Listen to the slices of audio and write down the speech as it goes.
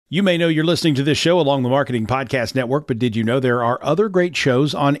You may know you're listening to this show along the Marketing Podcast Network, but did you know there are other great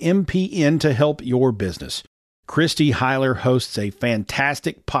shows on MPN to help your business? Christy Heiler hosts a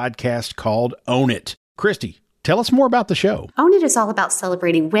fantastic podcast called Own It. Christy, tell us more about the show. Own It is all about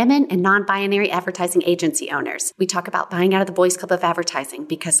celebrating women and non-binary advertising agency owners. We talk about buying out of the Boys Club of Advertising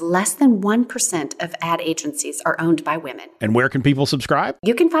because less than 1% of ad agencies are owned by women. And where can people subscribe?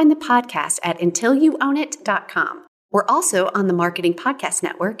 You can find the podcast at untilyouownit.com. We're also on the Marketing Podcast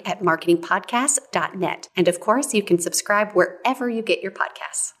Network at marketingpodcast.net. And of course, you can subscribe wherever you get your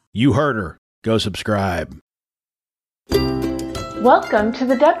podcasts. You heard her. Go subscribe. Welcome to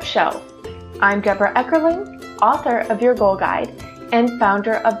The Deb Show. I'm Deborah Eckerling, author of Your Goal Guide and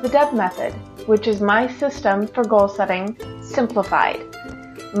founder of the Deb Method, which is my system for goal setting simplified.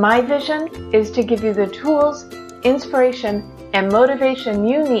 My vision is to give you the tools, inspiration, and motivation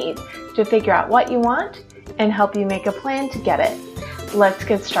you need to figure out what you want and help you make a plan to get it. Let's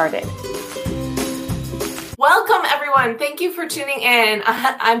get started. Welcome, everyone. Thank you for tuning in.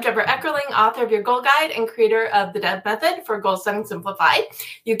 I'm Deborah Eckerling, author of Your Goal Guide and creator of the Deb Method for Goal Setting Simplified.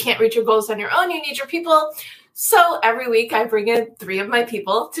 You can't reach your goals on your own. You need your people. So every week I bring in 3 of my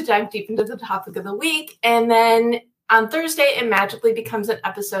people to dive deep into the topic of the week. And then on Thursday, it magically becomes an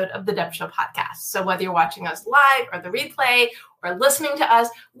episode of the Deb Show podcast. So whether you're watching us live or the replay or listening to us,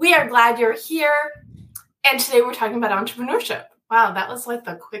 we are glad you're here. And today we're talking about entrepreneurship. Wow, that was like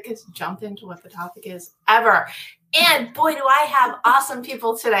the quickest jump into what the topic is ever. And boy, do I have awesome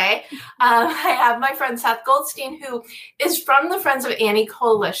people today. I have my friend Seth Goldstein, who is from the Friends of Annie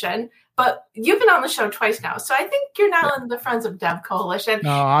Coalition, but you've been on the show twice now. So I think you're now in the Friends of Deb Coalition. No,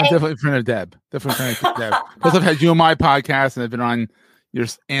 I'm definitely a friend of Deb. Definitely a friend of Deb. Plus I've had you on my podcast and I've been on your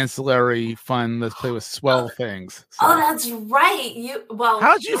ancillary fun, let's play with swell things. So. Oh, that's right.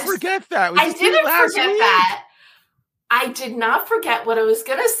 How'd you forget that? I didn't forget that. I did not forget what I was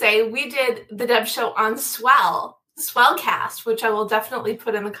going to say. We did the Deb Show on Swellcast, which I will definitely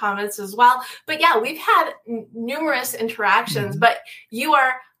put in the comments as well. But yeah, we've had numerous interactions, but you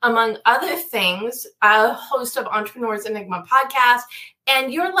are, among other things, a host of Entrepreneur's Enigma podcast,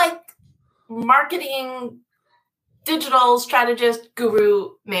 and you're like marketing digital strategist,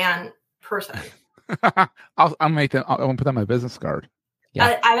 guru, man, person. I'll make that. I won't put that on my business card.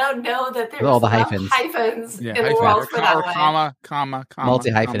 Yeah. I don't know that there's all the hyphens in the world for that or comma,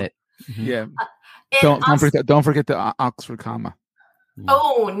 multi-hyphenate. Mm-hmm. Yeah. Don't forget the Oxford comma.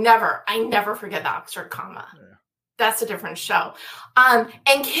 Oh, never. I never forget the Oxford comma. Yeah. That's a different show. And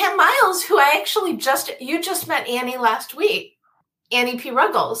Kim Miles, who you just met Annie last week. Annie P.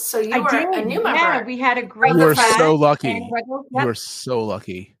 Ruggles. So you were a new member. Yeah, we had a great You were so lucky. Ruggles, You were so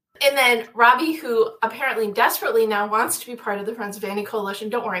lucky. And then Robbie, who apparently desperately now wants to be part of the Friends of Annie Coalition.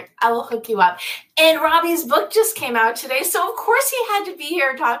 Don't worry, I will hook you up. And Robbie's book just came out today. So of course he had to be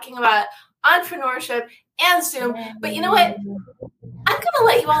here talking about entrepreneurship and Zoom. But you know what? I'm going to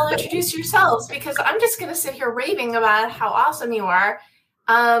let you all introduce yourselves because I'm just going to sit here raving about how awesome you are.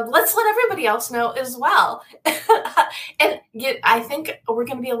 Let's let everybody else know as well. And I think we're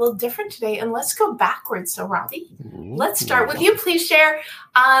going to be a little different today. And let's go backwards. So, Robbie, let's start with you. Please share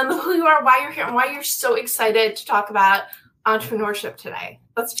who you are, why you're here, and why you're so excited to talk about entrepreneurship today.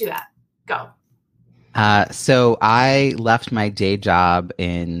 Let's do that. Go. So I left my day job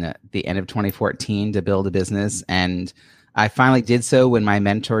in the end of 2014 to build a business. And I finally did so when my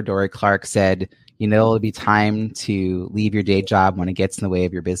mentor, Dory Clark, said, it'll be time to leave your day job when it gets in the way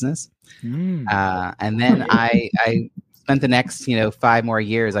of your business. And then I spent the next, 5 more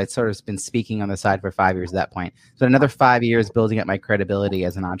years. I'd sort of been speaking on the side for 5 years at that point. So another 5 years building up my credibility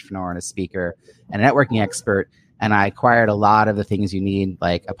as an entrepreneur and a speaker and a networking expert. And I acquired a lot of the things you need,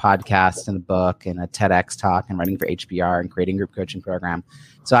 like a podcast and a book and a TEDx talk and writing for HBR and creating a group coaching program.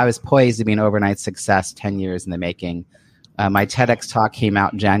 So I was poised to be an overnight success 10 years in the making. My TEDx talk came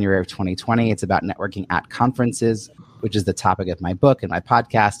out in January of 2020. It's about networking at conferences, which is the topic of my book and my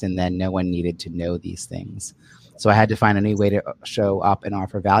podcast. And then no one needed to know these things. So I had to find a new way to show up and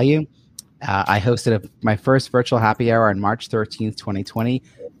offer value. I hosted my first virtual happy hour on March 13th, 2020,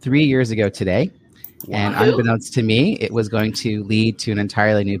 3 years ago today. Wow. And unbeknownst to me, it was going to lead to an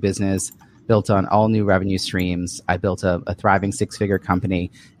entirely new business built on all new revenue streams. I built a thriving 6-figure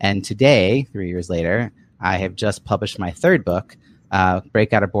company. And today, 3 years later, I have just published my 3rd book,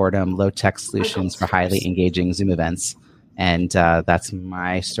 Break Out of Boredom, Low-Tech Solutions for Highly Engaging Zoom Events. And that's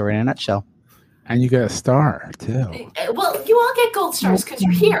my story in a nutshell. And you get a star, too. Well, you all get gold stars because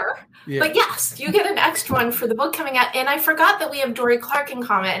you're here. Yeah. But yes, you get an extra one for the book coming out. And I forgot that we have Dory Clark in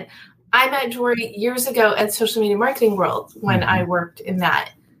common. I met Dory years ago at Social Media Marketing World when I worked in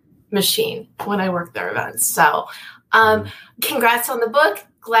that machine, when I worked their events. So congrats on the book.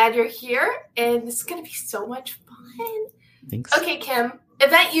 Glad you're here, and this is going to be so much fun. Thanks. Okay, Kim,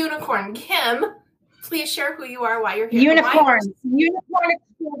 Event Unicorn. Kim, please share who you are, why you're here. Unicorn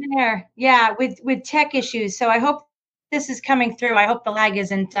extraordinaire. Yeah, with tech issues. So I hope this is coming through. I hope the lag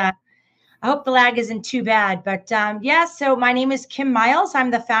isn't. Too bad. But so my name is Kim Miles.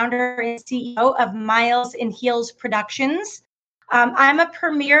 I'm the founder and CEO of Miles and Heels Productions. I'm a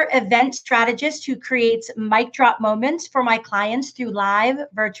premier event strategist who creates mic drop moments for my clients through live,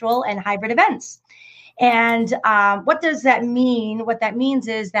 virtual, and hybrid events. And what does that mean? What that means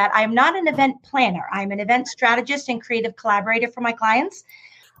is that I'm not an event planner. I'm an event strategist and creative collaborator for my clients.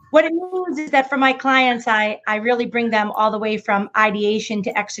 What it means is that for my clients, I really bring them all the way from ideation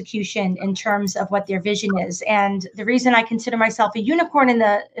to execution in terms of what their vision is. And the reason I consider myself a unicorn in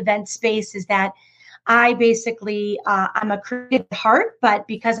the event space is that I basically, I'm a creative heart, but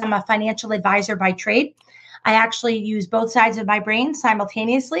because I'm a financial advisor by trade, I actually use both sides of my brain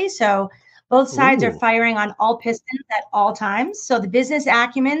simultaneously. So both sides are firing on all pistons at all times. So the business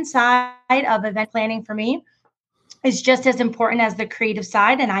acumen side of event planning for me is just as important as the creative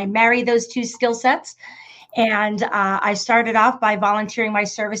side. And I marry those two skill sets. And I started off by volunteering my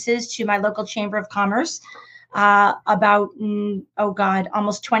services to my local Chamber of Commerce about,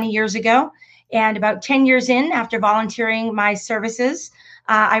 almost 20 years ago. And about 10 years in, after volunteering my services,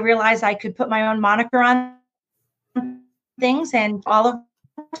 I realized I could put my own moniker on things and all of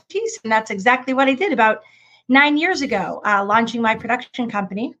these. And that's exactly what I did about 9 years ago, launching my production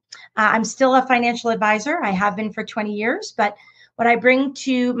company. I'm still a financial advisor. I have been for 20 years. But what I bring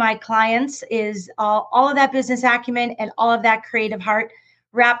to my clients is all of that business acumen and all of that creative heart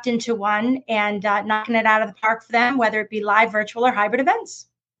wrapped into one and knocking it out of the park for them, whether it be live, virtual, or hybrid events.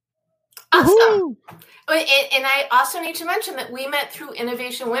 Awesome. And I also need to mention that we met through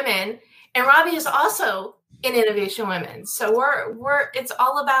Innovation Women, and Robbie is also in Innovation Women. So it's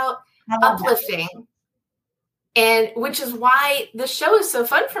all about uplifting. And which is why the show is so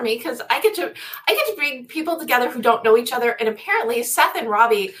fun for me, because I get to bring people together who don't know each other. And apparently Seth and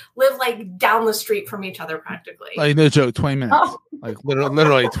Robbie live like down the street from each other practically. Like no joke, 20 minutes. Like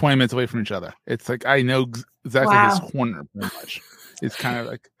literally 20 minutes away from each other. It's like I know exactly his corner pretty much. It's kind of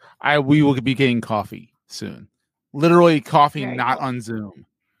like we will be getting coffee soon. Literally coffee, not on Zoom,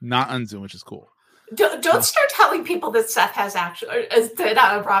 which is cool. Don't start telling people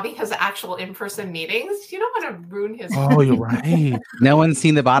that Robbie has actual in-person meetings. You don't want to ruin his. Oh, you're right. No one's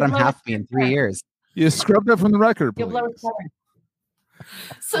seen the bottom half of me in 3 years. You scrubbed that from the record, please.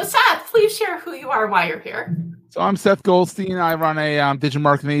 So, Seth, please share who you are and why you're here. So I'm Seth Goldstein. I run a digital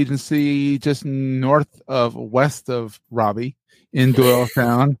marketing agency just west of Robbie in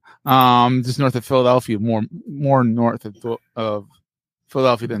Doylestown, just north of Philadelphia, more north of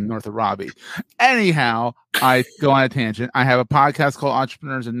Philadelphia than north of Robbie. Anyhow, I go on a tangent. I have a podcast called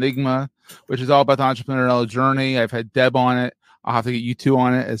Entrepreneur's Enigma, which is all about the entrepreneurial journey. I've had Deb on it. I'll have to get you two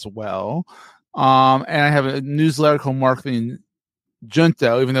on it as well. And I have a newsletter called Marketing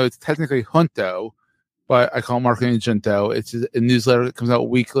Junto, even though it's technically Junto, but I call it Marketing Junto. It's a newsletter that comes out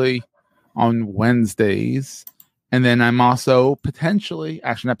weekly on Wednesdays. And then I'm also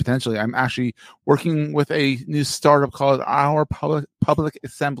I'm actually working with a new startup called Our Public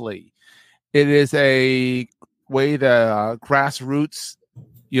Assembly. It is a way to grassroots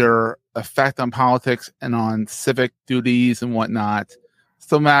your effect on politics and on civic duties and whatnot.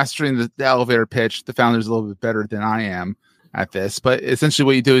 Still mastering the elevator pitch. The founder's a little bit better than I am at this. But essentially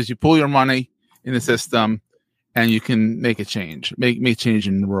what you do is you pull your money in the system and you can make a change, make change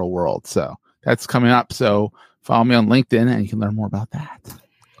in the real world. So that's coming up. So follow me on LinkedIn and you can learn more about that.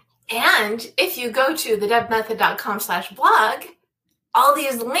 And if you go to thedebmethod.com/blog, all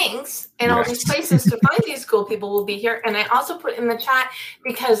these links and all these places to find these cool people will be here. And I also put in the chat,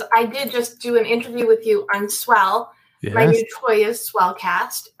 because I did just do an interview with you on Swell. Yes. My new toy is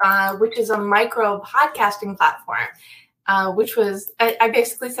Swellcast, which is a micro podcasting platform. Which was, I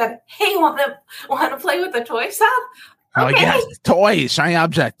basically said, hey, want to play with the toy, Seth? Okay. Oh, yes, toy, shiny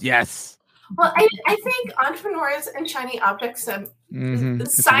object, yes. Well, I think entrepreneurs and shiny objects,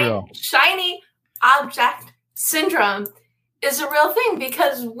 shiny object syndrome is a real thing,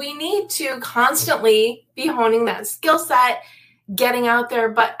 because we need to constantly be honing that skill set, getting out there.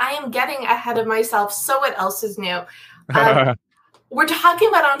 But I am getting ahead of myself. So what else is new? We're talking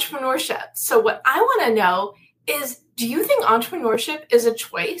about entrepreneurship. So what I want to know is, do you think entrepreneurship is a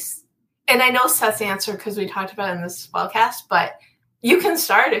choice? And I know Seth's answer, because we talked about it in this podcast, but you can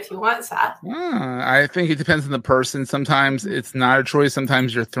start if you want, Seth. I think it depends on the person. Sometimes it's not a choice.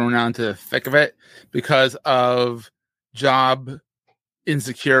 Sometimes you're thrown out into the thick of it because of job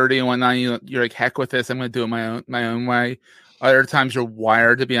insecurity and whatnot. You're like, heck with this. I'm going to do it my own way. Other times you're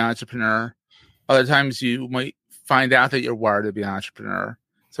wired to be an entrepreneur. Other times you might find out that you're wired to be an entrepreneur.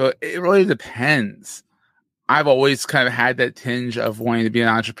 So it really depends. I've always kind of had that tinge of wanting to be an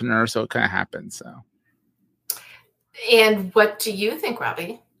entrepreneur, so it kind of happens. So. And what do you think,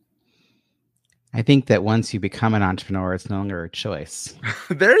 Robbie? I think that once you become an entrepreneur, it's no longer a choice.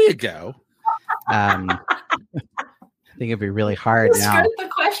 There you go. I think it'd be really hard now. The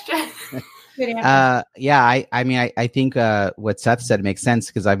question. I think what Seth said makes sense,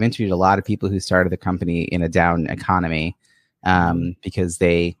 because I've interviewed a lot of people who started the company in a down economy, because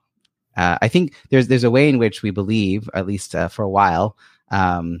they, I think there's a way in which we believe, at least for a while,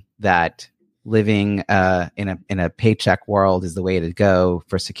 that living in a paycheck world is the way to go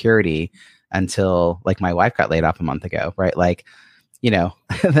for security, until like my wife got laid off a month ago, right? Like,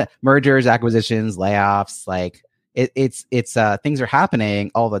 mergers, acquisitions, layoffs, like it's things are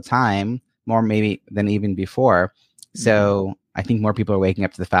happening all the time, more maybe than even before. So I think more people are waking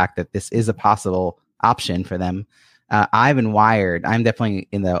up to the fact that this is a possible option for them. I'm definitely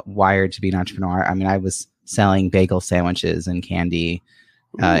in the wired to be an entrepreneur. I mean, I was selling bagel sandwiches and candy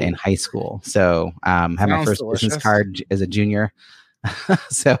in high school. So had my first business card as a junior.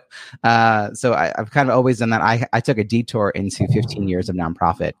 So I've kind of always done that. I took a detour into 15 years of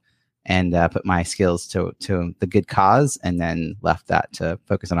nonprofit and put my skills to the good cause, and then left that to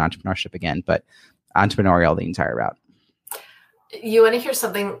focus on entrepreneurship again, but entrepreneurial the entire route. You want to hear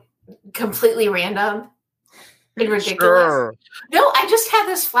something completely random and ridiculous? Sure. No, I just had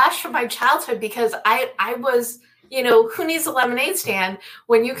this flash from my childhood, because I was, who needs a lemonade stand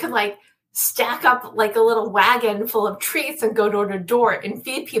when you could like stack up like a little wagon full of treats and go door to door and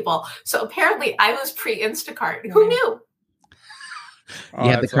feed people. So apparently I was pre-Instacart. Who knew? You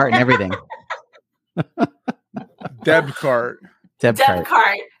had the cart and everything. Deb cart. Deb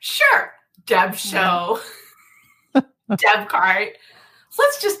cart. Sure. Deb show. Deb cart.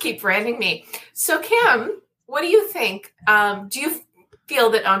 Let's just keep branding me. So Kim, what do you think? Do you feel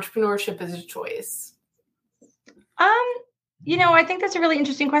that entrepreneurship is a choice? I think that's a really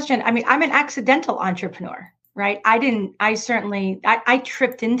interesting question. I mean, I'm an accidental entrepreneur, right? I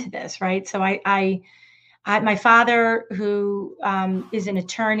tripped into this, right? So I my father, who is an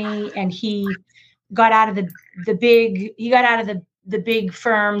attorney, and he got out of the big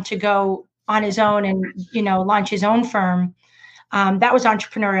firm to go on his own and, launch his own firm. That was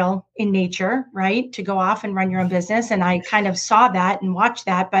entrepreneurial in nature, right? To go off and run your own business. And I kind of saw that and watched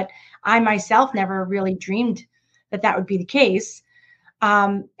that, but I myself never really dreamed that would be the case.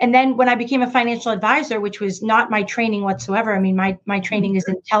 And then when I became a financial advisor, which was not my training whatsoever. I mean, my training is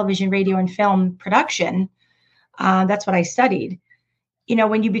in television, radio, and film production. That's what I studied.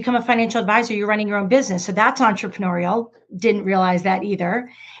 When you become a financial advisor, you're running your own business. So that's entrepreneurial. Didn't realize that either.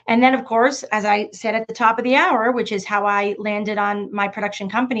 And then, of course, as I said at the top of the hour, which is how I landed on my production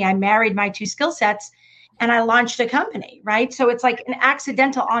company, I married my two skill sets and I launched a company, right? So it's like an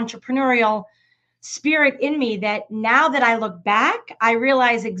accidental entrepreneurial spirit in me that now that I look back, I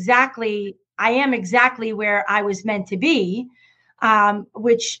realize I am exactly where I was meant to be,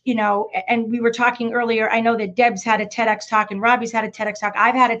 which, and we were talking earlier, I know that Deb's had a TEDx talk and Robbie's had a TEDx talk.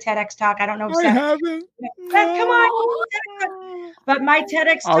 I've had a TEDx talk. I don't know if I Seth, haven't. Seth, come on. But my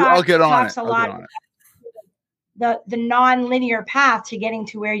TEDx talk I'll get on talks it. a lot about the non-linear path to getting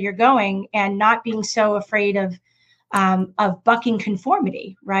to where you're going, and not being so afraid of bucking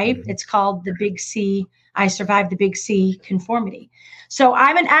conformity, right? Mm-hmm. It's called the big C. I survived the big C conformity. So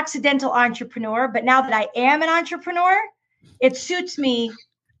I'm an accidental entrepreneur, but now that I am an entrepreneur, it suits me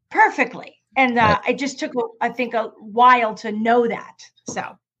perfectly. And it just took, I think, a while to know that.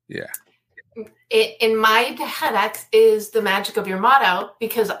 So, yeah. In my TEDx is the magic of your motto,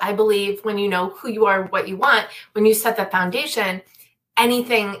 because I believe when you know who you are, what you want, when you set that foundation,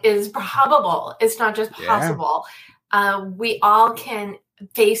 anything is probable. It's not just possible. Yeah. We all can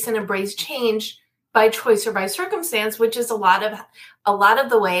face and embrace change by choice or by circumstance, which is a lot of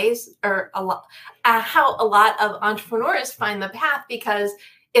the ways, or how a lot of entrepreneurs find the path, because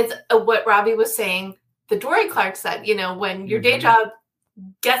it's what Robbie was saying. The Dory Clark said, when your day job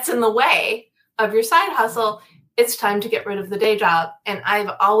gets in the way of your side hustle, it's time to get rid of the day job. And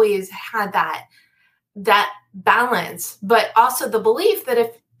I've always had that balance, but also the belief that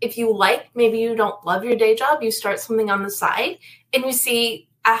if you maybe you don't love your day job, you start something on the side and you see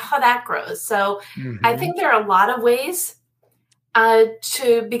how that grows. So I think there are a lot of ways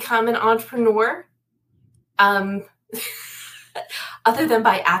to become an entrepreneur, other than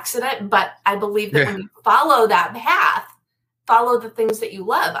by accident. But I believe that when you follow that path, follow the things that you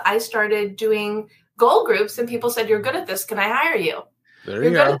love. I started doing goal groups and people said, "You're good at this. Can I hire you?" There You're you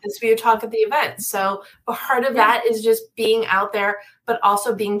good go. at this, but you talk at the event. So part of that is just being out there, but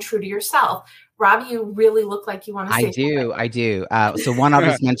also being true to yourself. Robbie, you really look like you want to say something. I do. So one, I'll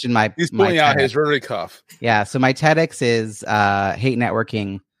just mention He's my pulling out TEDx. his rotary cuff. Yeah. So my TEDx is hate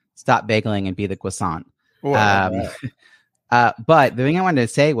networking, stop bagling, and be the croissant. Well, But the thing I wanted to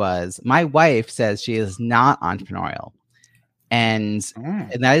say was my wife says she is not entrepreneurial. And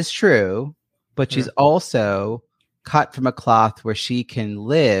that is true, but she's also cut from a cloth where she can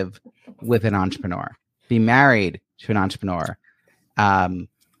live with an entrepreneur, be married to an entrepreneur.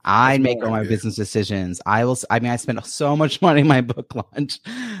 I make all my business decisions. I spent so much money on my book launch,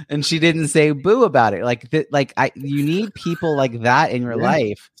 and she didn't say boo about it. You need people like that in your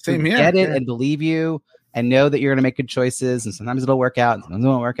life who get it and believe you and know that you're going to make good choices. And sometimes it'll work out, and sometimes it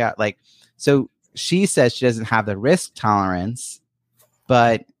won't work out. So she says she doesn't have the risk tolerance,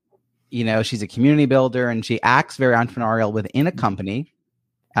 but she's a community builder and she acts very entrepreneurial within a company.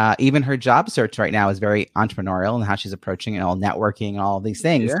 Even her job search right now is very entrepreneurial and how she's approaching it, all networking, all these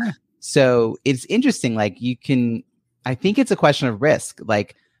things. Yeah. So it's interesting. I think it's a question of risk.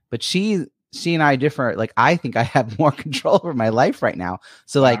 But she and I differ. I think I have more control over my life right now.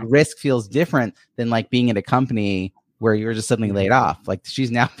 So risk feels different than being in a company where you're just suddenly laid off. She's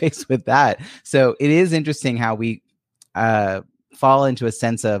now faced with that. So it is interesting how we fall into a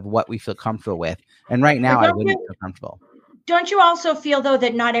sense of what we feel comfortable with. And right now I wouldn't feel comfortable. Don't you also feel, though,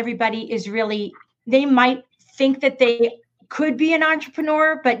 that not everybody is really, they might think that they could be an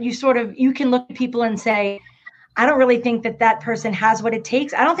entrepreneur, but you can look at people and say, I don't really think that person has what it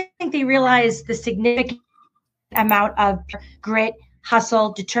takes. I don't think they realize the significant amount of grit,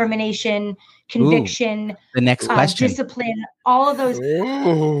 hustle, determination, conviction, the next question, discipline, all of those things.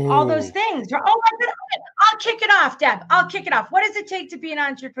 Oh my God. I'll kick it off, Deb. I'll kick it off. What does it take to be an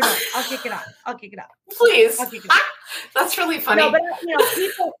entrepreneur? I'll kick it off. Please. That's really funny. No,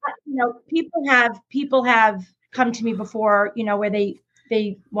 but people have come to me before, where they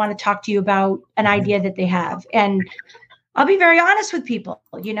want to talk to you about an idea that they have. And I'll be very honest with people,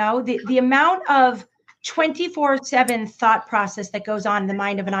 the amount of 24/7 thought process that goes on in the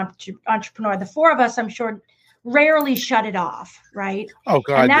mind of an entrepreneur. The four of us, I'm sure, rarely shut it off, right? Oh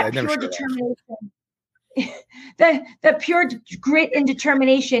God, and that pure determination, the pure grit and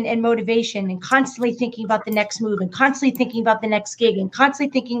determination and motivation, and constantly thinking about the next move, and constantly thinking about the next gig, and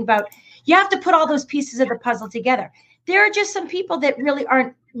constantly thinking about, you have to put all those pieces of the puzzle together. There are just some people that really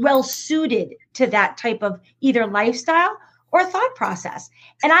aren't well suited to that type of either lifestyle or thought process.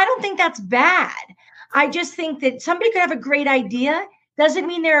 And I don't think that's bad. I just think that somebody could have a great idea. Doesn't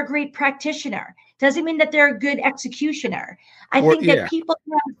mean they're a great practitioner. Doesn't mean that they're a good executioner. I think that people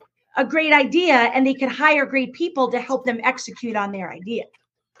have a great idea and they can hire great people to help them execute on their idea.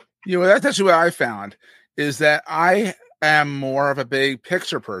 That's actually what I found, is that I am more of a big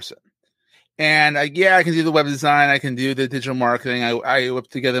picture person. And I can do the web design. I can do the digital marketing. I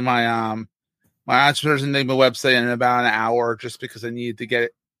whipped together my my Entrepreneur's Enigma website in about an hour, just because I needed to get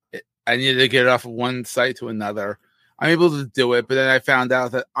it. I needed to get it off of one site to another. I'm able to do it, but then I found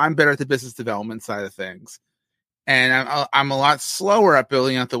out that I'm better at the business development side of things. And I'm a lot slower at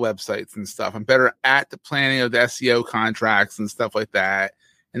building out the websites and stuff. I'm better at the planning of the SEO contracts and stuff like that,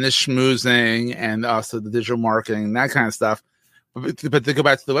 and the schmoozing, and also the digital marketing, that kind of stuff. But to go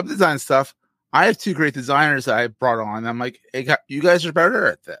back to the web design stuff, I have two great designers that I brought on. I'm like, hey, you guys are better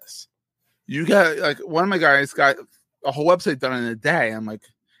at this. You got, one of my guys got a whole website done in a day. I'm like,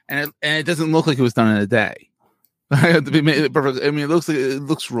 and it doesn't look like it was done in a day. I have to be made perfect. I mean, it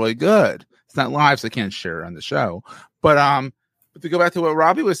looks really good. It's not live, so I can't share it on the show. But to go back to what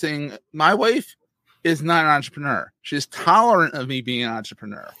Robbie was saying, my wife is not an entrepreneur. She's tolerant of me being an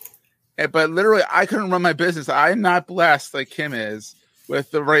entrepreneur. But literally, I couldn't run my business. I'm not blessed like Kim is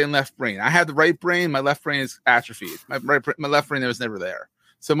with the right and left brain. I have the right brain. My left brain is atrophied. My left brain was never there.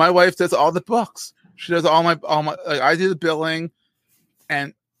 So my wife does all the books. She does all my. I do the billing,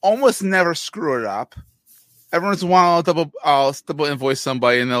 and almost never screw it up. Every once in a while, I'll double invoice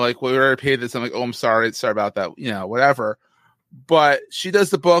somebody, and they're like, "Well, we already paid this." I'm like, "Oh, I'm sorry about that." Whatever. But she does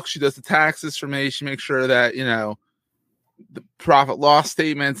the book. She does the taxes for me. She makes sure that the profit loss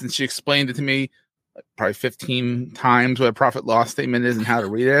statements, and she explained it to me probably 15 times what a profit loss statement is and how to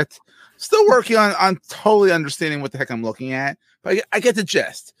read it. Still working on totally understanding what the heck I'm looking at, but I get the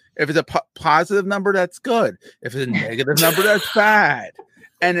gist. If it's a positive number, that's good. If it's a negative number, that's bad.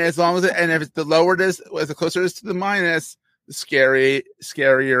 And as long as if it's the lower it is, as the closer it is to the minus, the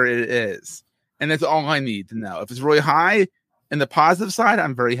scarier it is. And that's all I need to know. If it's really high in the positive side,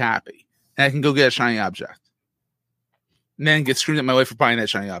 I'm very happy, and I can go get a shiny object, and then get screamed at my wife for buying that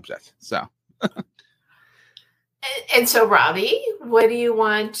shiny object. So, And so, Robbie, what do you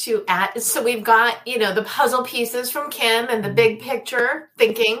want to add? So we've got, the puzzle pieces from Kim and the big picture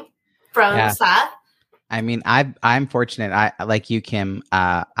thinking from Seth. I mean, I'm fortunate. I like you, Kim.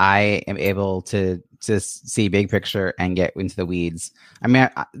 I am able to see big picture and get into the weeds. I mean,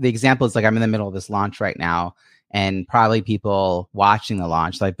 the example is like I'm in the middle of this launch right now, and probably people watching the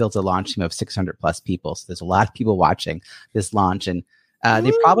launch. So I built a launch team of 600 plus people. So there's a lot of people watching this launch, and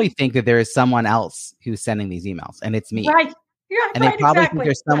they probably think that there is someone else who's sending these emails, and it's me. Right. Yeah, and they probably think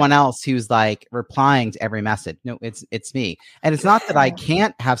there's someone else who's like replying to every message. No, it's me. And it's not that I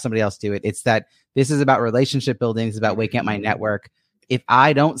can't have somebody else do it. It's that this is about relationship building. It's about waking up my network. If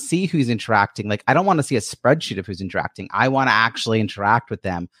I don't see who's interacting, like I don't want to see a spreadsheet of who's interacting. I want to actually interact with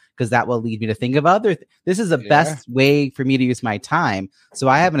them, because that will lead me to think of other. This is the best way for me to use my time. So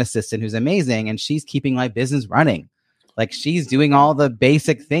I have an assistant who's amazing, and she's keeping my business running. Like she's doing all the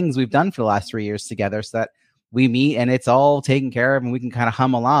basic things we've done for the last 3 years together, so that we meet and it's all taken care of and we can kind of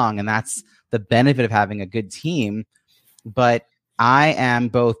hum along. And that's the benefit of having a good team. But I am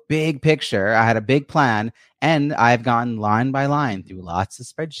both big picture. I had a big plan, and I've gone line by line through lots of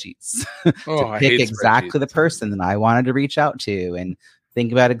spreadsheets to pick exactly the person that I wanted to reach out to and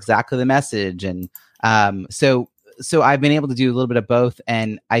think about exactly the message. And so I've been able to do a little bit of both.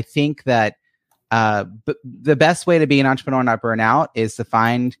 And I think that the best way to be an entrepreneur and not burn out is to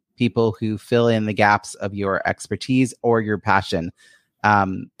find people who fill in the gaps of your expertise or your passion.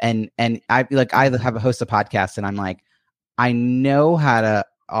 And I have a host of podcasts, and I'm like, I know how to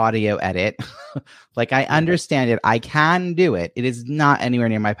audio edit. Like I understand it. I can do it. It is not anywhere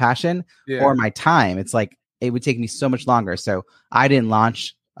near my passion or my time. It's like, it would take me so much longer. So I didn't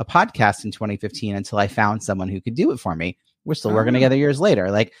launch a podcast in 2015 until I found someone who could do it for me. We're still working together years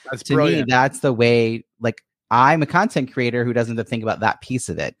later. Like to me, that's the way, like I'm a content creator who doesn't have to think about that piece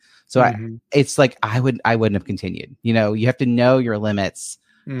of it. So it's like, I wouldn't have continued. You have to know your limits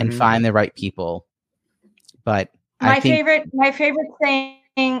and find the right people. But my favorite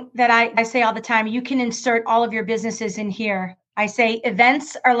saying that I say all the time, you can insert all of your businesses in here. I say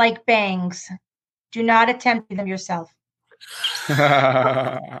events are like bangs. Do not attempt them yourself.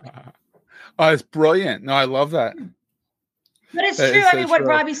 Oh, it's brilliant. No, I love that. But it's true. I mean, what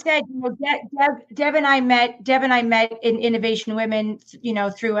Robbie said, Deb and I met in Innovation Women,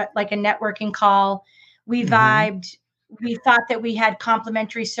 through a networking call. We vibed. We thought that we had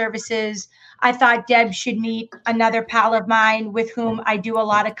complementary services. I thought Deb should meet another pal of mine with whom I do a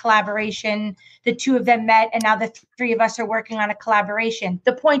lot of collaboration. The two of them met, and now the three of us are working on a collaboration.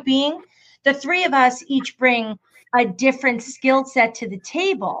 The point being, the three of us each bring a different skill set to the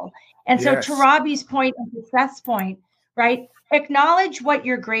table. And so to Robbie's point and to Seth's point, right? Acknowledge what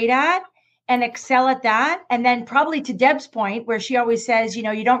you're great at and excel at that. And then probably to Deb's point, where she always says,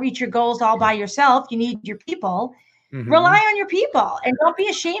 you don't reach your goals all by yourself. You need your people. Rely on your people, and don't be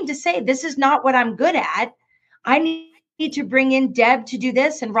ashamed to say, this is not what I'm good at. I need to bring in Deb to do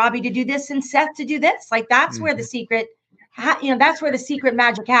this, and Robbie to do this, and Seth to do this. Like that's where the secret, that's where the secret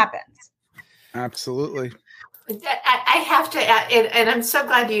magic happens. Absolutely. I have to add, and I'm so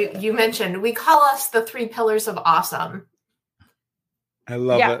glad you mentioned, we call us the 3 pillars of awesome. I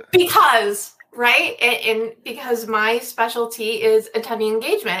love it. Because, right? And because my specialty is attending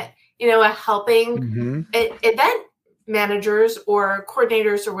engagement, helping event managers or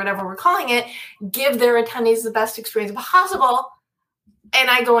coordinators or whatever we're calling it, give their attendees the best experience possible. And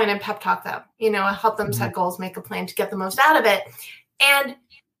I go in and pep talk them, help them set goals, make a plan to get the most out of it. And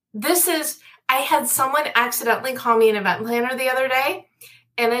I had someone accidentally call me an event planner the other day,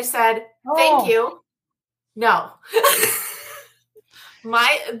 and I said, thank you. No.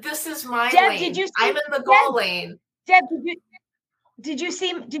 This is my Deb, lane. I'm in the goal lane. Deb, did you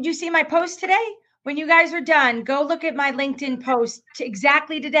see my post today? When you guys are done, go look at my LinkedIn post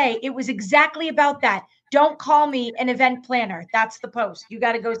exactly today. It was exactly about that. Don't call me an event planner. That's the post. You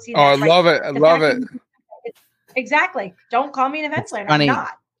got to go see that. Oh, I love it. I love it. Exactly. Don't call me an event planner. Funny. I'm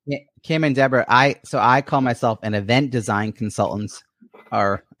not. Kim and Deborah, I call myself an event design consultant,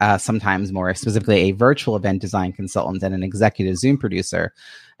 or sometimes more specifically a virtual event design consultant and an executive Zoom producer.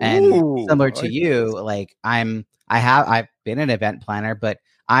 And similar to you, like I've been an event planner, but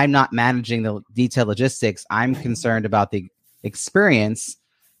I'm not managing the detailed logistics. I'm concerned about the experience,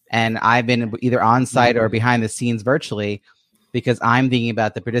 and I've been either on site or behind the scenes virtually because I'm thinking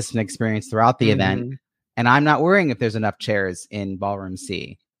about the participant experience throughout the event, and I'm not worrying if there's enough chairs in ballroom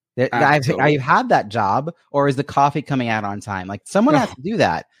C. I've had that job, or is the coffee coming out on time? Like someone has to do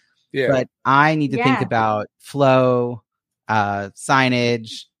that. Yeah. But I need to think about flow,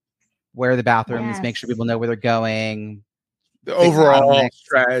 signage, where are the bathrooms, make sure people know where they're going. The overall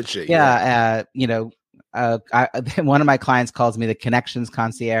strategy. Yeah. one of my clients calls me the connections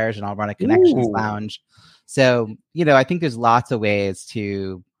concierge, and I'll run a connections lounge. So, I think there's lots of ways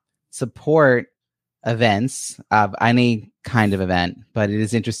to support events of any kind of event, but it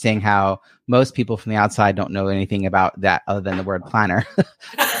is interesting how most people from the outside don't know anything about that other than the word planner.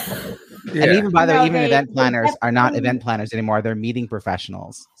 Yeah. And even even event planners are not event planners anymore. They're meeting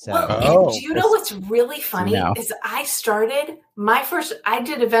professionals. So, do you know what's really funny is I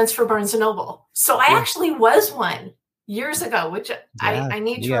did events for Barnes & Noble. So I actually was one years ago, which I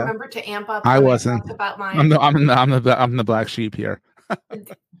need to remember to amp up. I wasn't. About mine. I'm the black sheep here.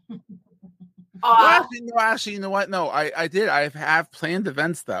 Actually, you know what? No, I did. I have planned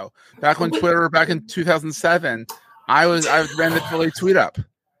events though. Back on Twitter, back in 2007, I ran the Philly Tweet Up.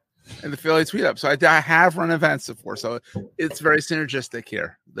 So I have run events before. So it's very synergistic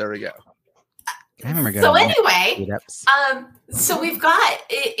here. There we go. I remember going. So anyway, so we've got,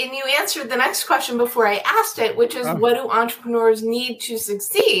 and you answered the next question before I asked it, which is what do entrepreneurs need to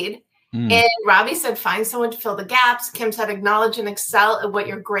succeed? And Robbie said, find someone to fill the gaps. Kim said, acknowledge and excel at what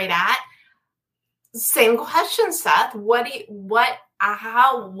you're great at. Same question, Seth. What?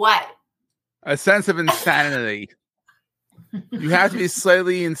 A sense of insanity. You have to be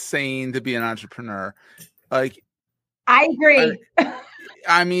slightly insane to be an entrepreneur. Like, I agree.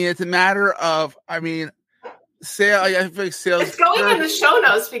 I mean, it's a matter of, sale. I feel like sales. It's going in the show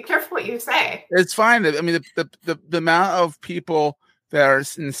notes. Be careful what you say. It's fine. I mean, the amount of people that are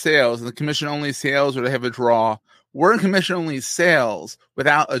in sales and the commission only sales where they have a draw. We're in commission only sales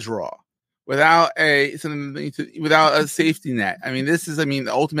without a draw, without a safety net. I mean, this is the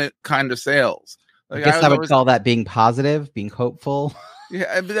ultimate kind of sales. Like, I guess I would call that being positive, being hopeful.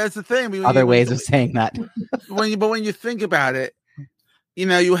 Yeah, but that's the thing. Other ways of saying that. When you think about it,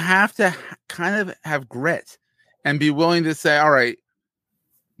 you have to kind of have grit and be willing to say, all right,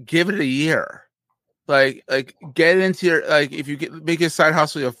 give it a year. Like get into your, if you make your side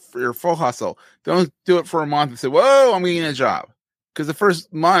hustle your full hustle. Don't do it for a month and say, whoa, I'm getting a job. Because the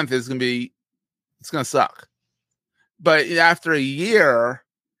first month it's going to suck. But after a year,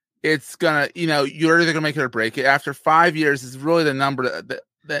 it's going to, you're either going to make it or break it. After 5 years is really the number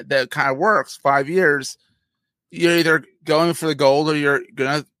that kind of works. 5 years, you're either going for the gold or you're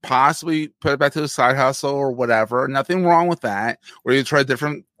going to possibly put it back to the side hustle or whatever. Nothing wrong with that. Or you try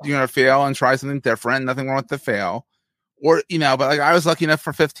different, you're going to fail and try something different. Nothing wrong with the fail. Or, but I was lucky enough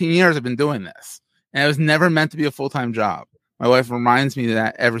for 15 years I've been doing this. And it was never meant to be a full-time job. My wife reminds me of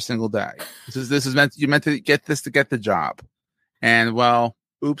that every single day. This is meant, you're meant to get this to get the job. And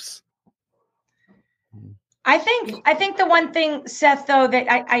oops. I think the one thing, Seth, though,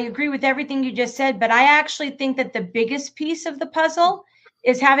 that I agree with everything you just said, but I actually think that the biggest piece of the puzzle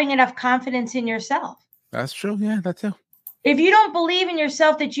is having enough confidence in yourself. That's true. Yeah, that too. If you don't believe in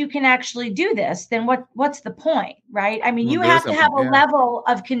yourself that you can actually do this, then what's the point, right? I mean, you have to have a level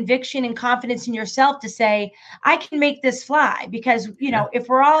of conviction and confidence in yourself to say, I can make this fly. Because, if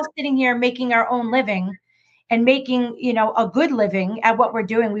we're all sitting here making our own living and making, a good living at what we're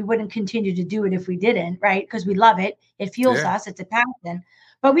doing, we wouldn't continue to do it if we didn't, right? Because we love it. It fuels us. It's a passion.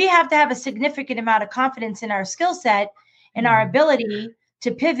 But we have to have a significant amount of confidence in our skill set and our ability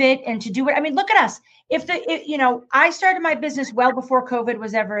to pivot and to do it. I mean, look at us. I started my business well before COVID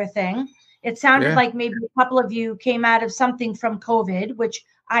was ever a thing. It sounded like maybe a couple of you came out of something from COVID, which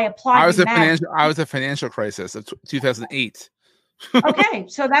I applaud. I was a financial crisis of 2008. Okay,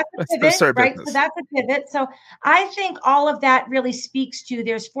 so that's a pivot, right? So that's a pivot. So I think all of that really speaks to,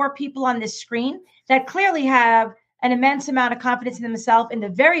 there's 4 people on this screen that clearly have an immense amount of confidence in themselves in the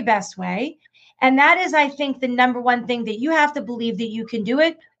very best way. And that is, I think, the number one thing, that you have to believe that you can do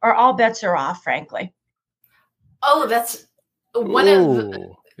it, or all bets are off, frankly. Oh, that's one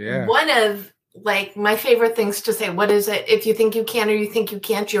of my favorite things to say. What is it? If you think you can or you think you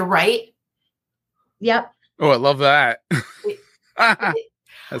can't, you're right. Yep. Oh, I love that.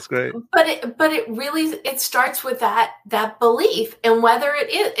 That's great. But it really starts with that belief, and whether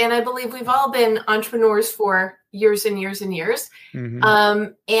it is, and I believe we've all been entrepreneurs for years and years and years,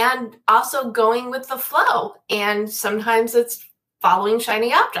 and also going with the flow. And sometimes it's following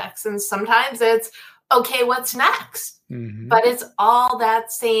shiny objects, and sometimes it's okay, what's next? But it's all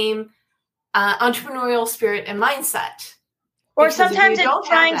that same entrepreneurial spirit and mindset. Or sometimes it's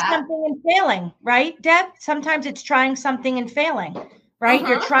trying something and failing, right, Deb? Sometimes it's trying something and failing, right?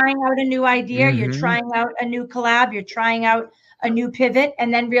 You're trying out a new idea. You're trying out a new collab. You're trying out a new pivot,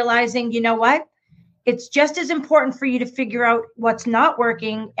 and then realizing, you know what? It's just as important for you to figure out what's not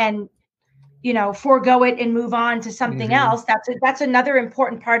working and, forego it and move on to something else. That's another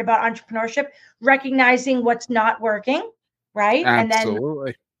important part about entrepreneurship, recognizing what's not working, right? Absolutely.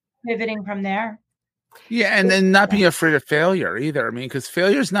 And then pivoting from there. Yeah, and then not being afraid of failure either. I mean, because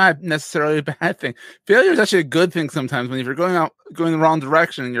failure is not necessarily a bad thing. Failure is actually a good thing sometimes. When if you're going the wrong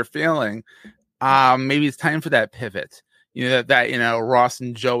direction and you're failing, maybe it's time for that pivot. Ross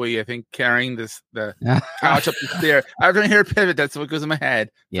and Joey, I think, carrying the couch up the stair. Every time I hear pivot, that's what goes in my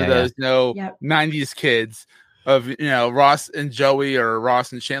head. For those 90s kids of Ross and Joey or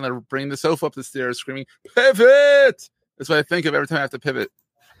Ross and Chandler bringing the sofa up the stairs, screaming pivot. That's what I think of every time I have to pivot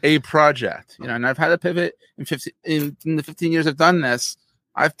a project. And I've had to pivot in the 15 years I've done this.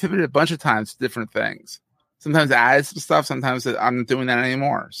 I've pivoted a bunch of times to different things. Sometimes add some stuff. Sometimes I'm not doing that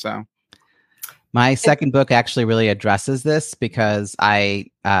anymore. So. My second book actually really addresses this because I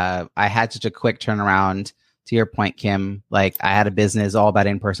had such a quick turnaround. To your point, Kim, like I had a business all about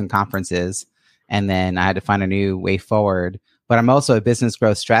in-person conferences, and then I had to find a new way forward. But I'm also a business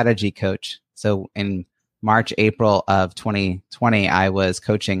growth strategy coach. So in March, April of 2020, I was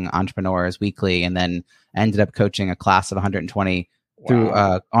coaching entrepreneurs weekly, and then ended up coaching a class of 120 through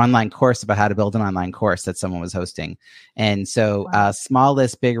an online course about how to build an online course that someone was hosting. And so small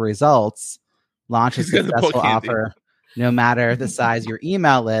list, big results. Launch a successful offer, no matter the size. Your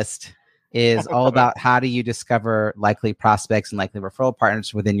email list is all about how do you discover likely prospects and likely referral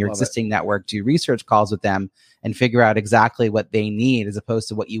partners within your existing network, do research calls with them, and figure out exactly what they need as opposed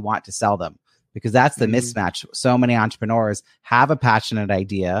to what you want to sell them. Because that's the mismatch. So many entrepreneurs have a passionate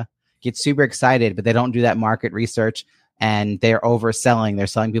idea, get super excited, but they don't do that market research, and they're overselling. They're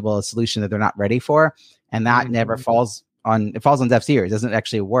selling people a solution that they're not ready for, and that never falls on deaf ears. It doesn't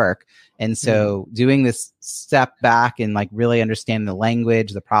actually work. And so doing this step back and like really understanding the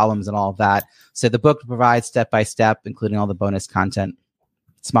language, the problems, and all of that. So the book provides step by step, including all the bonus content.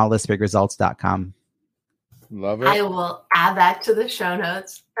 SmallListBigResults.com. Love it. I will add that to the show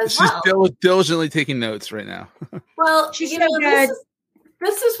notes as well. She's still diligently taking notes right now. Well, She's so good.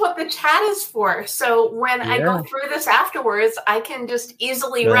 This is what the chat is for. So when I go through this afterwards, I can just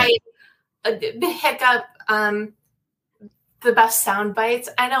easily write pick up the best sound bites.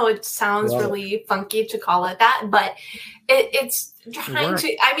 I know it sounds really funky to call it that, but it's trying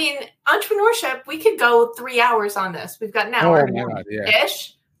to, I mean, entrepreneurship, we could go 3 hours on this. We've got an hour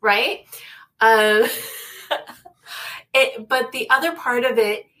ish, right? But the other part of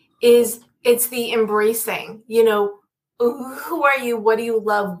it is it's the embracing, who are you? What do you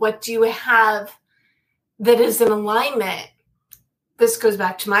love? What do you have that is in alignment? This goes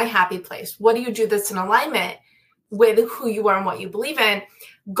back to my happy place. What do you do that's in alignment with who you are and what you believe in?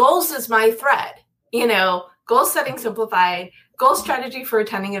 Goals is my thread, goal setting simplified, goal strategy for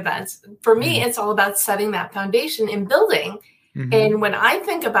attending events. For me, it's all about setting that foundation and building. And when I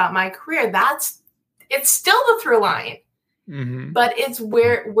think about my career, it's still the through line, but it's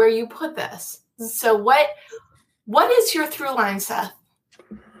where you put this. So what is your through line, Seth?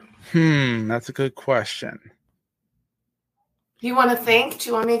 That's a good question. Do you want to think? Do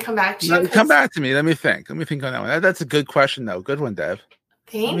you want me to come back to you? No, come back to me. Let me think on that one. That's a good question, though. Good one, Dev.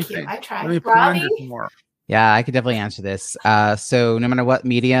 Thank you. I tried. Robbie? Yeah, I could definitely answer this. So no matter what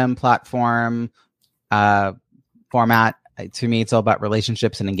medium, platform, format, to me, it's all about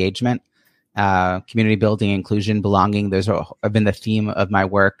relationships and engagement, community building, inclusion, belonging. Those have been the theme of my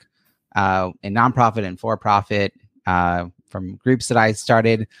work in nonprofit and for-profit, from groups that I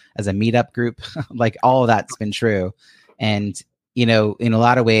started as a meetup group. Like all of that's been true. And, in a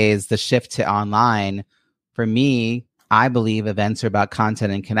lot of ways, the shift to online, for me, I believe events are about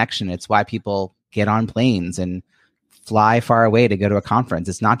content and connection. It's why people get on planes and fly far away to go to a conference.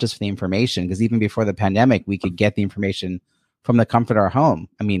 It's not just for the information, because even before the pandemic, we could get the information from the comfort of our home.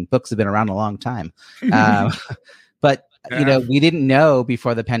 I mean, books have been around a long time. But, we didn't know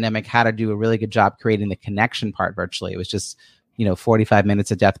before the pandemic how to do a really good job creating the connection part virtually. It was just, 45 minutes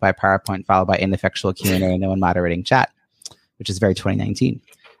of death by PowerPoint followed by ineffectual Q&A and no one moderating chat, which is very 2019.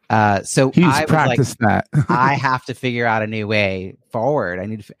 So he's practiced that. I have to figure out a new way forward.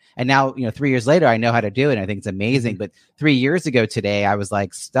 And now, 3 years later, I know how to do it. And I think it's amazing. But 3 years ago today, I was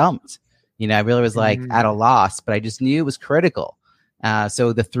like stumped. I really was like at a loss, but I just knew it was critical.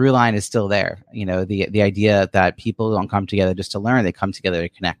 So the through line is still there. The idea that people don't come together just to learn; they come together to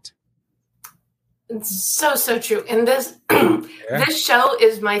connect. It's so true. And this this show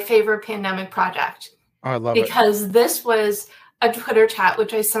is my favorite pandemic project. Oh, I love it. Because this was a Twitter chat,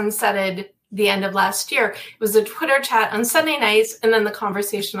 which I sunsetted the end of last year. It was a Twitter chat on Sunday nights and then the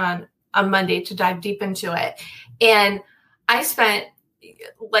conversation on Monday to dive deep into it. And I spent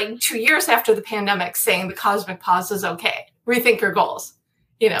like 2 years after the pandemic saying the cosmic pause is okay. Rethink your goals.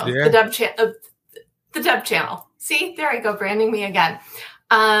 The Deb channel. See, there I go, branding me again.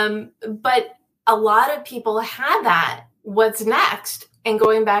 But a lot of people had that. What's next? and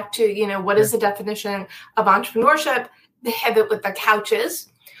going back to, what is the definition of entrepreneurship, hit it with the couches,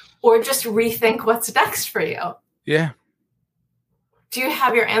 or just rethink what's next for you. Yeah. Do you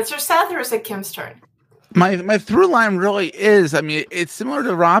have your answer, Seth, or is it Kim's turn? My through line really is, it's similar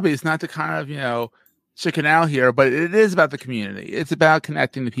to Robbie's, not to kind of, chicken out here, but it is about the community. It's about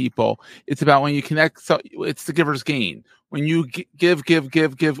connecting the people. It's about when you connect, so it's the giver's gain. When you give,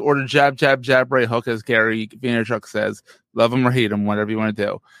 or to jab, right hook, as Gary Vaynerchuk says, love them or hate them, whatever you want to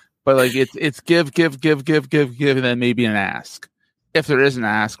do. But like it's give, and then maybe an ask. If there is an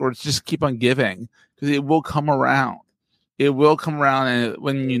ask, or it's just keep on giving, because it will come around. It will come around, and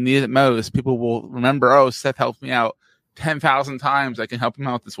when you need it most, people will remember, oh, Seth helped me out 10,000 times. I can help him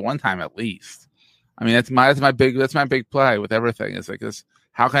out this one time at least. That's my big play with everything. It's like this.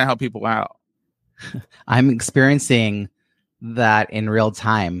 How can I help people out? I'm experiencing that in real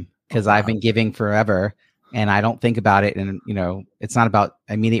time because I've been giving forever, and I don't think about it. And it's not about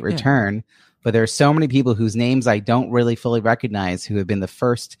immediate return, but there's so many people whose names I don't really fully recognize who have been the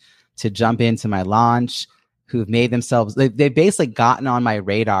first to jump into my launch, who've made themselves. They've basically gotten on my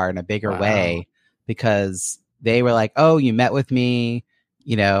radar in a bigger way because they were like, "Oh, you met with me,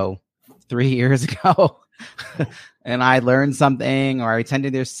 3 years ago." And I learned something, or I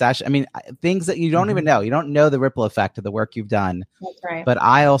attended their session. Things that you don't even know. You don't know the ripple effect of the work you've done. That's right. But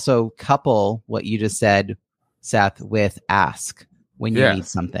I also couple what you just said, Seth, with ask when you need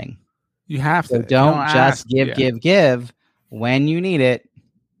something. You have to. So don't just give. When you need it,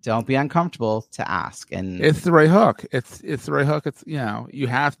 don't be uncomfortable to ask. And it's the right hook. It's the right hook. It's you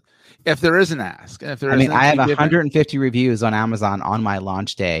have. If there is an ask, if there I have 150 reviews on Amazon on my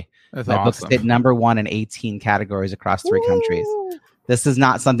launch day. That's my awesome. books hit number 1 in 18 categories across 3 countries. This is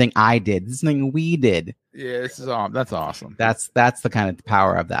not something I did. This is something we did. Yeah, that's awesome. That's the kind of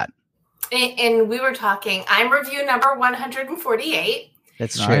power of that. And we were talking. I'm review number 148.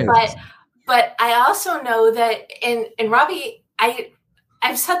 That's true. But I also know that, and Robbie,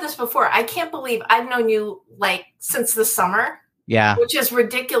 I've said this before. I can't believe I've known you since the summer. Yeah. Which is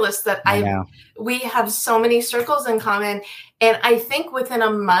ridiculous that we have so many circles in common. And I think within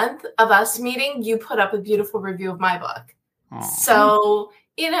a month of us meeting, you put up a beautiful review of my book. Aww. So,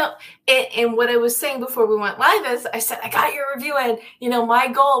 and what I was saying before we went live is I said, I got your review, and, my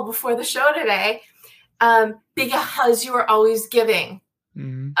goal before the show today, because you are always giving.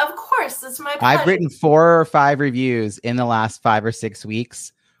 Mm-hmm. Of course, that's my pleasure. I've written 4 or 5 reviews in the last 5 or 6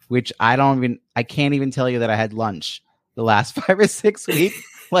 weeks, which I can't even tell you that I had lunch the last 5 or 6 weeks.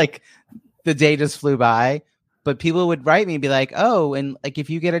 The day just flew by, but people would write me and be like, oh, and if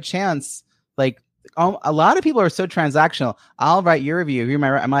you get a chance, a lot of people are so transactional. I'll write your review.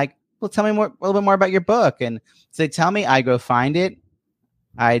 I'm like, well, tell me a little bit more about your book. And so they tell me, I go find it.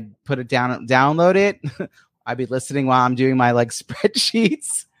 I'd put it down, download it. I'd be listening while I'm doing my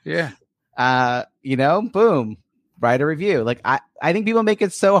spreadsheets. Yeah. Boom, write a review. I think people make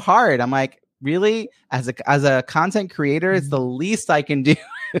it so hard. I'm like, really, as a content creator, it's the least I can do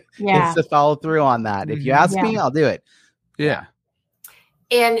is to follow through on that. If you ask me, I'll do it. Yeah.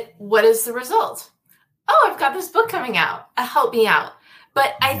 And what is the result? Oh, I've got this book coming out. Help me out.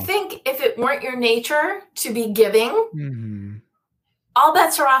 But I think if it weren't your nature to be giving, all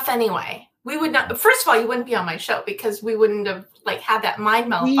bets are off anyway. We would not. First of all, you wouldn't be on my show because we wouldn't have had that mind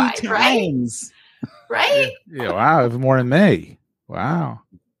meld vibe, right? Right? Yeah. Wow. Even more than me. Wow.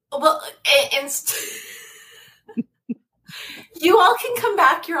 Well, you all can come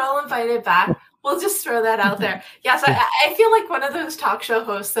back. You're all invited back. We'll just throw that out there. Yes, I feel like one of those talk show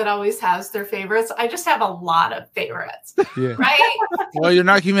hosts that always has their favorites. I just have a lot of favorites. Yeah. Right? Well, you're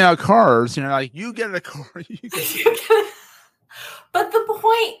not giving out cars. You get a car. But the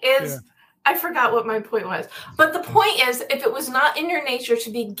point is, I forgot what my point was. But the point is, if it was not in your nature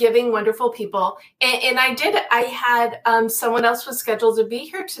to be giving wonderful people, and I had someone else was scheduled to be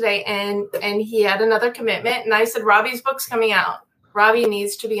here today, and he had another commitment, and I said, Robbie's book's coming out. Robbie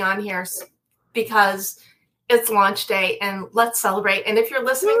needs to be on here because it's launch day, and let's celebrate. And if you're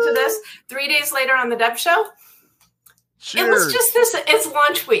listening to this 3 days later on the Deb Show, Cheers. It was just this. It's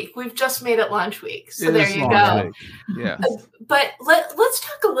launch week. We've just made it launch week. So there you go. Yeah. But let's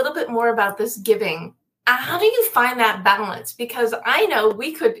talk a little bit more about this giving. How do you find that balance? Because I know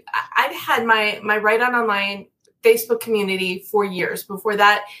I've had my Write On Online Facebook community for years. Before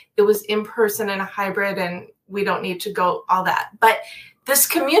that, it was in person and a hybrid, and we don't need to go all that. But this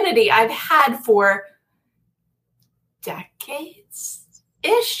community I've had for decades-ish.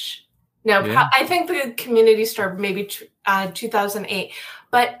 No, I think the community started maybe 2008.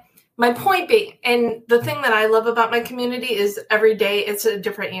 But my point being, and the thing that I love about my community is every day it's a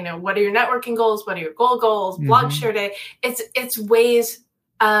different, what are your networking goals? What are your goals, blog share day? It's ways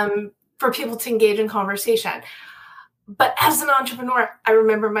for people to engage in conversation. But as an entrepreneur, I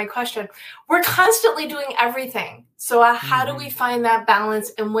remember my question. We're constantly doing everything. So how do we find that balance?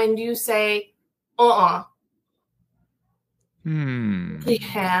 And when do you say, him?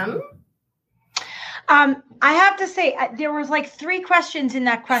 I have to say, there was like 3 questions in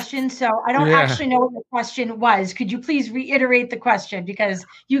that question, so I don't actually know what the question was. Could you please reiterate the question? Because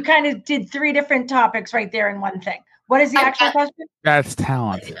you kind of did 3 different topics right there in one thing. What is the actual question? That's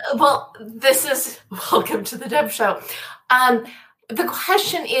talented. Well, this is welcome to the Deb Show. The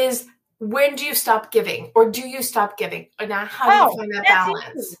question is, when do you stop giving, or do you stop giving? Or now, how do you find that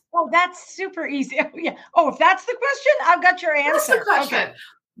balance? Easy. Oh, that's super easy. Yeah. Oh, if that's the question, I've got your answer. What's the question? Okay.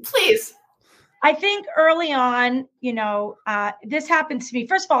 Please. I think early on, this happens to me.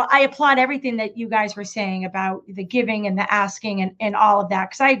 First of all, I applaud everything that you guys were saying about the giving and the asking and all of that,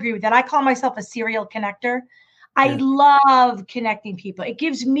 because I agree with that. I call myself a serial connector. I love connecting people. It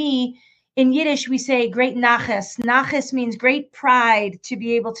gives me, in Yiddish, we say great naches. Naches means great pride to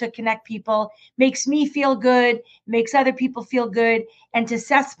be able to connect people. Makes me feel good, makes other people feel good. And to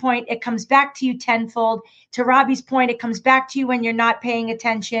Seth's point, it comes back to you tenfold. To Robbie's point, it comes back to you when you're not paying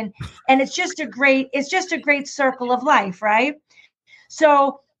attention. And it's just a great circle of life, right?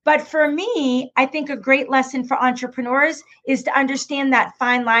 So, but for me, I think a great lesson for entrepreneurs is to understand that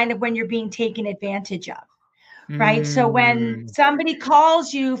fine line of when you're being taken advantage of. Right. So when somebody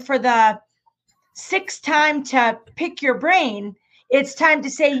calls you for the 6th time to pick your brain, it's time to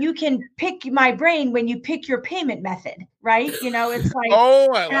say, you can pick my brain when you pick your payment method. Right. It's like,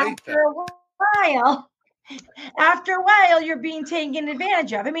 after a while, you're being taken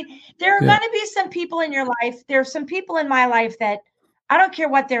advantage of. I mean, there are going to be some people in your life. There are some people in my life that I don't care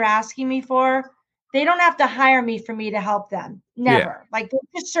what they're asking me for. They don't have to hire me for me to help them. Never. Like, there's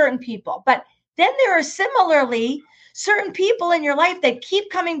just certain people. But then there are similarly certain people in your life that keep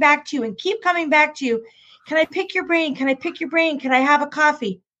coming back to you and keep coming back to you. Can I pick your brain? Can I pick your brain? Can I have a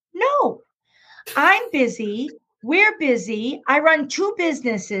coffee? No, I'm busy. We're busy. I run 2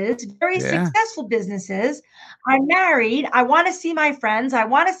 businesses, very successful businesses. I'm married. I want to see my friends. I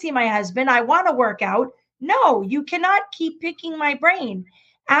want to see my husband. I want to work out. No, you cannot keep picking my brain.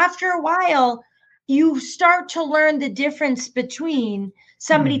 After a while, you start to learn the difference between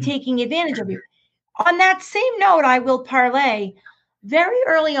somebody taking advantage of you. On that same note, I will parlay. Very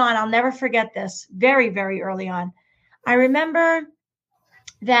early on, I'll never forget this, very, very early on. I remember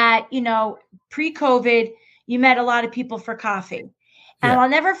that, pre-COVID, you met a lot of people for coffee. And I'll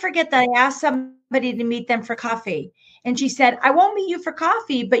never forget that I asked somebody to meet them for coffee. And she said, I won't meet you for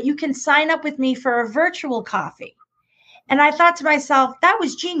coffee, but you can sign up with me for a virtual coffee. And I thought to myself, that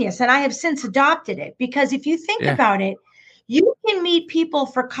was genius. And I have since adopted it, because if you think about it, you can meet people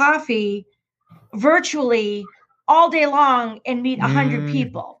for coffee virtually all day long and meet 100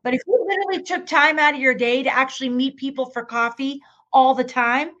 people. But if you literally took time out of your day to actually meet people for coffee all the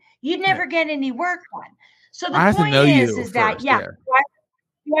time, you'd never get any work done. So the point is that,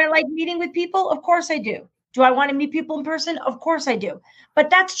 do I like meeting with people? Of course I do. Do I want to meet people in person? Of course I do. But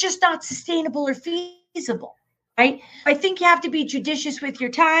that's just not sustainable or feasible, right? I think you have to be judicious with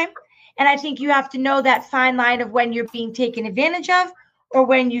your time. And I think you have to know that fine line of when you're being taken advantage of or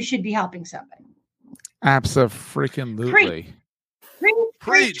when you should be helping somebody. Absolutely.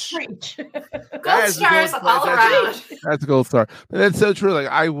 Preach. Gold stars all around. That's a gold star. But that's so true. Like,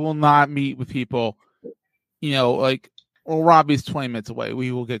 I will not meet with people, Robbie's 20 minutes away.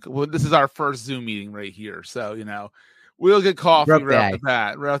 This is our first Zoom meeting right here. So, we'll get coffee right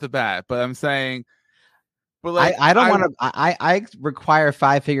off the bat. But I'm saying, I require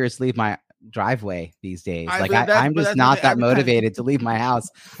 5 figures to leave my driveway these days. I'm just not that motivated to leave my house.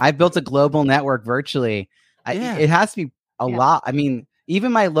 I built a global network virtually. It has to be a lot. I mean,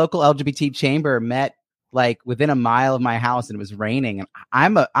 even my local LGBT chamber met like within a mile of my house, and it was raining. And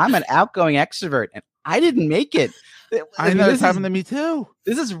I'm an outgoing extrovert, and I didn't make it. I know it's happened to me too.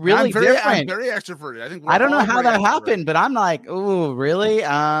 This is really different. I'm very extroverted. I don't know how that happened, but I'm like, oh, really?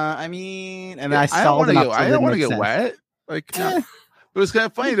 I don't want to get wet. It was kind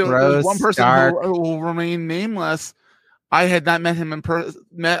of funny. There was one person who will remain nameless. I had not met him in person.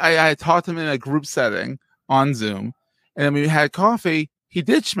 I had talked to him in a group setting on Zoom, and then we had coffee. He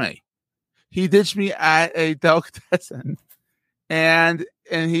ditched me. He ditched me at a delicatessen, and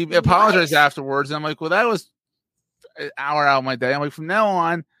he apologized afterwards. And I'm like, well, that was an hour out of my day. I'm like, from now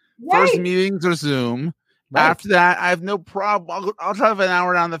on, first meetings are Zoom. Right. After that, I have no problem. I'll drive an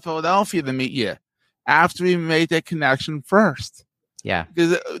hour down to Philadelphia to meet you after we made that connection first. Yeah.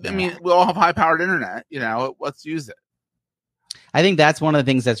 Because I mean, we all have high-powered internet. Let's use it. I think that's one of the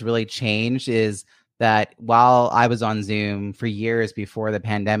things that's really changed is that while I was on Zoom for years before the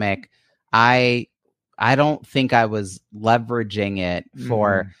pandemic, I don't think I was leveraging it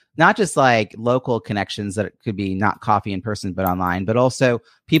for not just like local connections that could be not coffee in person, but online, but also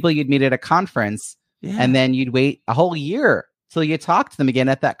people you'd meet at a conference and then you'd wait a whole year till you talk to them again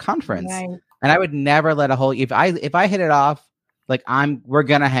at that conference. Right. And I would never let if I hit it off, like we're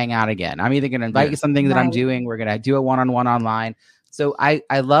going to hang out again. I'm either going to invite you something that I'm doing. We're going to do a one-on-one online. So I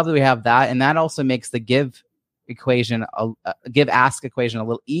love that we have that. And that also makes the give ask equation a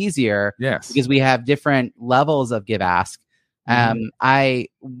little easier. Yes. Because we have different levels of give ask.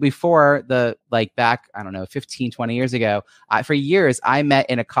 Before back, I don't know, 15, 20 years ago, for years, I met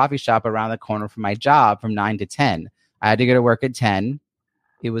in a coffee shop around the corner from my job from 9 to 10. I had to go to work at 10.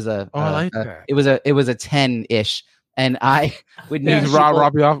 It was it was a 10-ish. And I would meet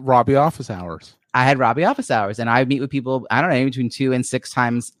Robbie office hours. I had Robbie office hours, and I would meet with people, I don't know, between 2 and 6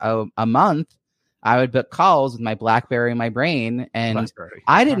 times a month. I would book calls with my BlackBerry in my brain. And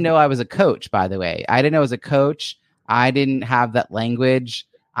I didn't know I was a coach, by the way. I didn't know I was a coach. I didn't have that language.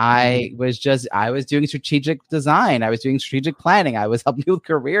 I was doing strategic design. I was doing strategic planning. I was helping with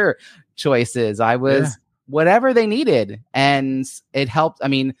career choices. I was whatever they needed. And it helped. I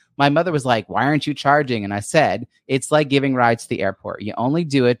mean, my mother was like, why aren't you charging? And I said, it's like giving rides to the airport. You only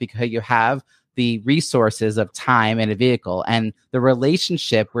do it because you have the resources of time and a vehicle and the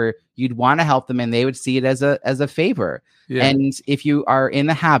relationship where you'd want to help them and they would see it as a favor. Yeah. And if you are in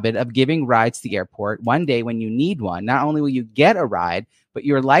the habit of giving rides to the airport, one day when you need one, not only will you get a ride, but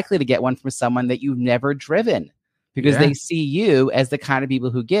you're likely to get one from someone that you've never driven because they see you as the kind of people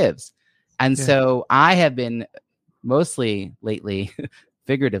who gives. And so I have been mostly lately,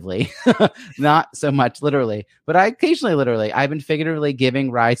 figuratively, not so much literally, but I occasionally literally, I've been figuratively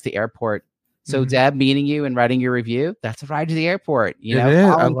giving rides to the airport. So Deb meeting you and writing your review, that's a ride to the airport,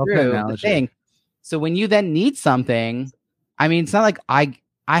 I love that analogy. So when you then need something, I mean, it's not like I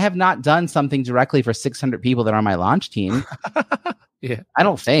have not done something directly for 600 people that are on my launch team. I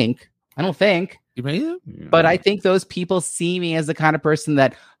don't think. You may have? But I think those people see me as the kind of person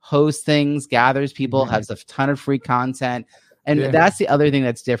that hosts things, gathers people, has a ton of free content. And that's the other thing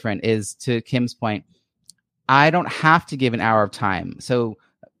that's different is, to Kim's point, I don't have to give an hour of time. So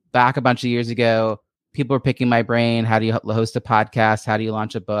back a bunch of years ago, people were picking my brain. How do you host a podcast? How do you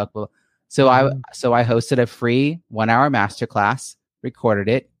launch a book? Well, so I hosted a free 1-hour masterclass, recorded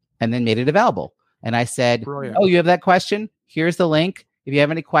it, and then made it available. And I said, oh, you have that question? Here's the link. If you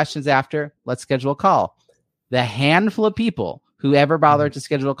have any questions after, let's schedule a call. The handful of people who ever bothered to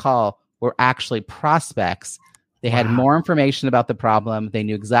schedule a call were actually prospects. They had more information about the problem. They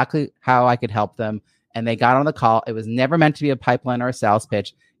knew exactly how I could help them. And they got on the call. It was never meant to be a pipeline or a sales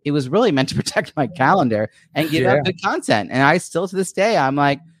pitch. It was really meant to protect my calendar and give out good content. And I still, to this day, I'm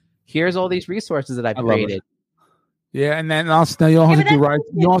like, here's all these resources that I've created. Yeah, and then also now you don't have to do rides.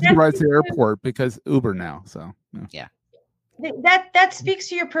 You don't have to do rides to the airport because Uber now. So yeah. That speaks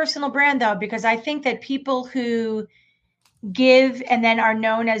to your personal brand, though, because I think that people who give and then are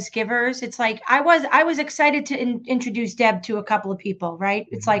known as givers, it's like I was excited to introduce Deb to a couple of people, right?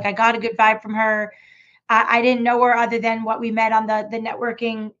 It's like I got a good vibe from her. I didn't know her other than what we met on the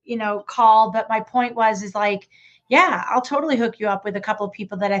networking, call. But my point is like, yeah, I'll totally hook you up with a couple of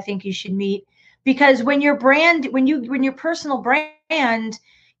people that I think you should meet, because when your personal brand,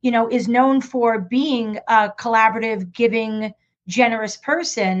 is known for being a collaborative, giving, generous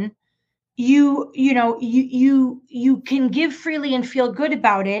person, you can give freely and feel good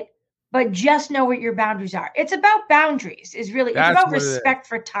about it, but just know what your boundaries are. It's about boundaries. It's about respect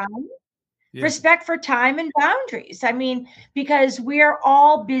for time. Yeah. Respect for time and boundaries. I mean, because we are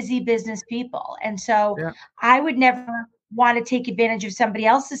all busy business people. And so I would never want to take advantage of somebody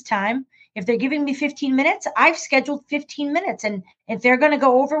else's time. If they're giving me 15 minutes, I've scheduled 15 minutes. And if they're going to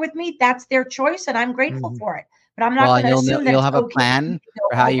go over with me, that's their choice. And I'm grateful for it. But I'm not going to assume that you'll have a plan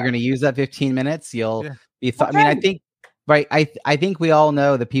for how you're going to use that 15 minutes. You'll be I mean, I think, right. I think we all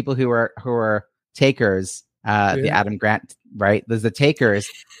know the people who are takers, the Adam Grant, right? There's the takers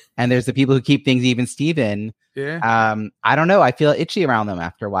and there's the people who keep things even, Steven. I don't know. I feel itchy around them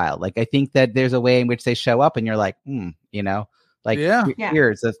after a while. Like, I think that there's a way in which they show up and you're like,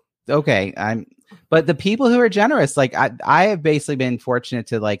 here's okay. But the people who are generous, like I have basically been fortunate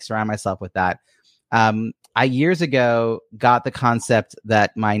to like surround myself with that. I years ago got the concept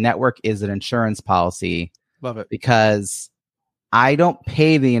that my network is an insurance policy. Love it. Because I don't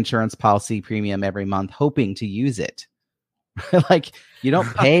pay the insurance policy premium every month hoping to use it. Like, you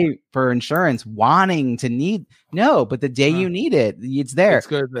don't pay for insurance wanting to need, no, but the day you need it, it's there. It's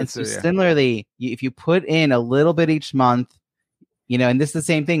good. And so similarly, if you put in a little bit each month, and this is the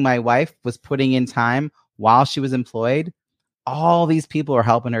same thing. My wife was putting in time while she was employed. All these people are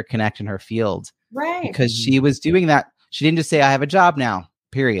helping her connect in her field. Right. Because she was doing that. She didn't just say, I have a job now,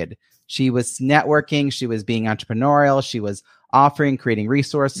 period. She was networking. She was being entrepreneurial. She was offering, creating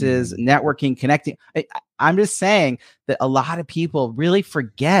resources, networking, connecting. I'm just saying that a lot of people really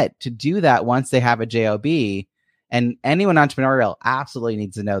forget to do that once they have a job, and anyone entrepreneurial absolutely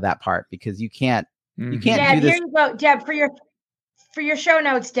needs to know that part, because you can't Deb, do this. here you go, Deb, for your show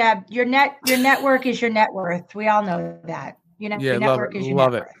notes, Deb. Your network is your net worth. We all know that. Your network is your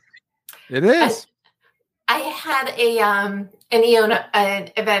net worth. It is. I had an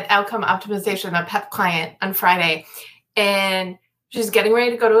event outcome optimization, a PEP client on Friday, and she's getting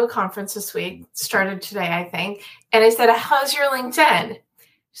ready to go to a conference this week. Started today, I think. And I said, how's your LinkedIn? She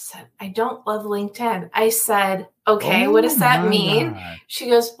said, I don't love LinkedIn. I said, okay, what does that mean? God. She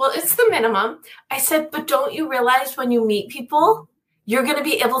goes, well, it's the minimum. I said, but don't you realize when you meet people, you're going to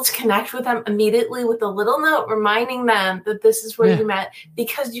be able to connect with them immediately with a little note reminding them that this is where you met,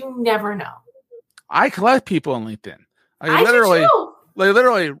 because you never know. I collect people on LinkedIn. I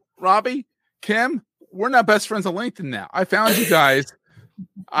literally, Robbie, Kim, we're not best friends on LinkedIn now. I found you guys.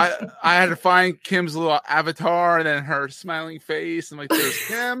 I had to find Kim's little avatar and then her smiling face. I'm like, there's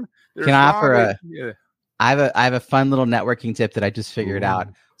Kim. There's Can I Robbie. offer I have a fun little networking tip that I just figured out.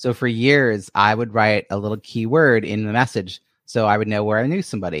 So for years, I would write a little keyword in the message, so I would know where I knew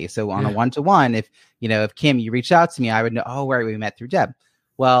somebody. So on a one-to-one, if Kim, you reached out to me, I would know, where we met through Deb.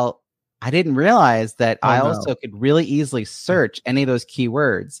 Well, I didn't realize that I also could really easily search any of those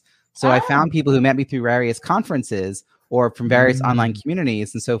keywords. So I found people who met me through various conferences or from various online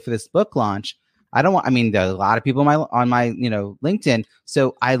communities. And so for this book launch, there's a lot of people on my LinkedIn.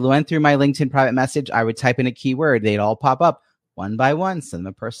 So I went through my LinkedIn private message. I would type in a keyword. They'd all pop up one by one, send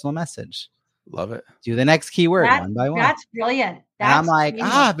them a personal message. Love it. Do the next keyword one by one. That's brilliant. And I'm like,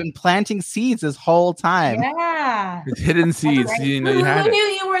 I've been planting seeds this whole time. Yeah. It's hidden seeds. Right. You know, you had Who knew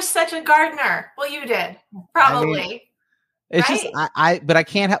you were such a gardener? Well, you did. Probably. It's just, but I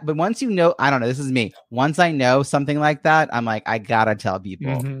can't help, but once I don't know, this is me. Once I know something like that, I'm like, I gotta tell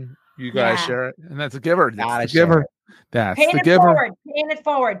people. You gotta share it. And that's a giver. That's the giver. That's paying the giver. Paying it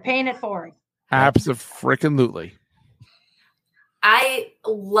forward. Absolutely. I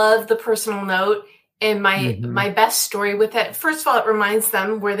love the personal note, and my best story with it. First of all, it reminds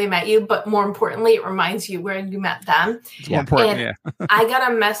them where they met you, but more importantly, it reminds you where you met them. It's more important. I got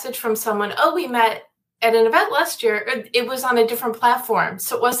a message from someone. We met at an event last year. It was on a different platform,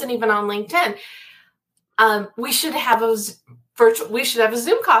 so it wasn't even on LinkedIn. We should have a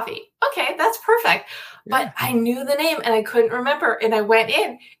Zoom coffee. Okay, that's perfect. But I knew the name and I couldn't remember. And I went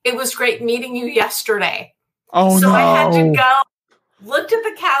in. It was great meeting you yesterday. So I had to go. Looked at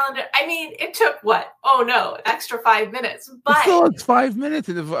the calendar. I mean, it took an extra 5 minutes. But still, it's 5 minutes.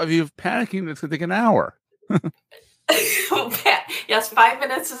 And if you're panicking, it's going to take an hour. Yes, 5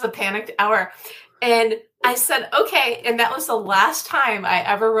 minutes is a panicked hour. And I said, okay. And that was the last time I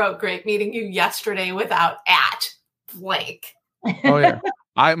ever wrote great meeting you yesterday without @ blank. Oh, yeah.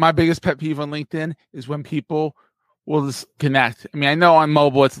 My biggest pet peeve on LinkedIn is when people will just connect. I mean, I know on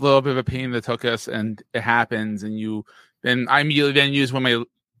mobile, it's a little bit of a pain that took us and it happens. And then I immediately then use one of my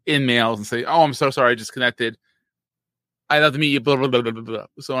in-mails and say, I'm so sorry, I just connected. I'd love to meet you, blah, blah, blah, blah, blah, blah,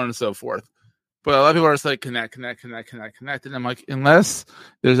 so on and so forth. But a lot of people are just like, connect. And I'm like, unless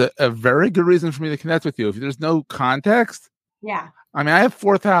there's a very good reason for me to connect with you. If there's no context. Yeah. I mean, I have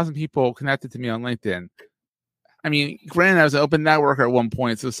 4,000 people connected to me on LinkedIn. I mean, granted, I was an open network at one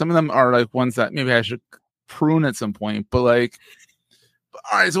point. So some of them are like ones that maybe I should prune at some point. But like,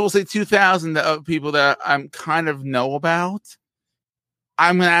 all right, so we'll say 2,000 people that I'm kind of know about.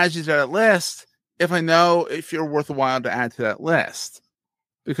 I'm going to add you to that list if I know if you're worthwhile to add to that list.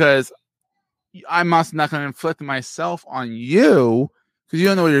 Because I'm not going to inflict myself on you because you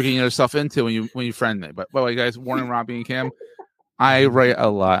don't know what you're getting yourself into when you friend me. But by the way, guys, warning Robbie and Kim, I write a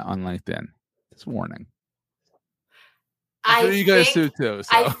lot on LinkedIn. Just warning. You guys do too. So.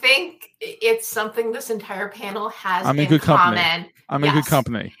 I think it's something this entire panel has I'm in good common. Company. I'm in good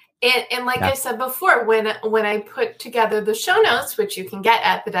company. And like I said before, when I put together the show notes, which you can get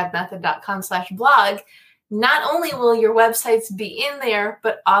at thedebmethod.com/blog, not only will your websites be in there,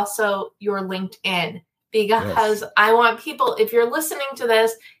 but also your LinkedIn. Because I want people, if you're listening to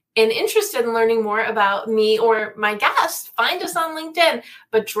this and interested in learning more about me or my guest, find us on LinkedIn,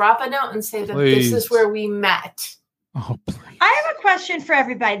 but drop a note and say that this is where we met. Oh, please. I have a question for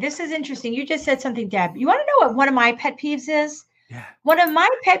everybody. This is interesting. You just said something, Deb. You want to know what one of my pet peeves is? Yeah. One of my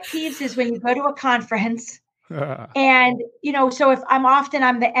pet peeves is when you go to a conference and, so if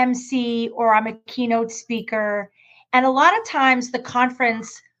I'm the MC or I'm a keynote speaker, and a lot of times the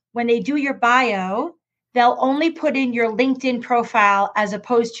conference, when they do your bio, they'll only put in your LinkedIn profile as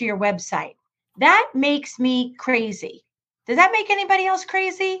opposed to your website. That makes me crazy. Does that make anybody else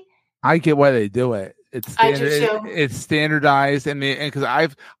crazy? I get why they do it. It's standardized, and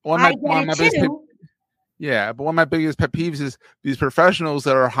because one of my biggest but one of my biggest pet peeves is these professionals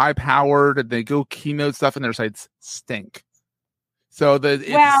that are high powered and they go keynote stuff and their sites stink. So it's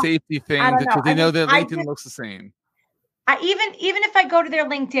a safety thing because they know that LinkedIn looks the same. Even if I go to their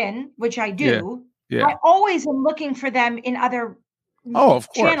LinkedIn, which I do, I always am looking for them in other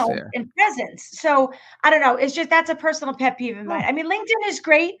channels and presence. So I don't know. It's just that's a personal pet peeve of mine. I mean, LinkedIn is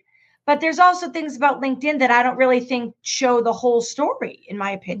great. But there's also things about LinkedIn that I don't really think show the whole story, in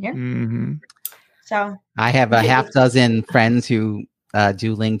my opinion. Mm-hmm. So I have a half dozen friends who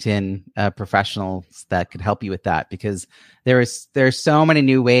do LinkedIn professionals that could help you with that, because there's so many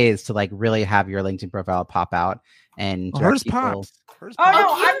new ways to like really have your LinkedIn profile pop out and hers people. Pops. I'm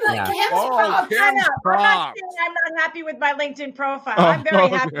Cam's not happy with my LinkedIn profile. I'm very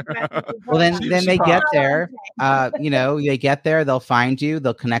happy with my LinkedIn profile. Well, then they get there. They get there. They'll find you.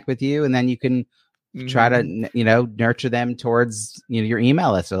 They'll connect with you, and then you can try to nurture them towards your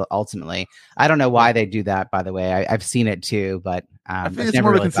email list. Ultimately, I don't know why they do that. By the way, I've seen it too, but I think it's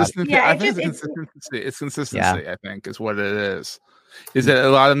more consistent. I think it's consistency. It's consistency. I think is what it is. Is that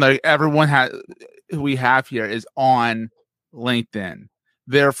a lot of them, everyone who we have here is on LinkedIn.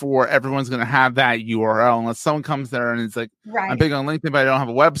 Therefore, everyone's going to have that URL unless someone comes there and it's like, I'm big on LinkedIn, but I don't have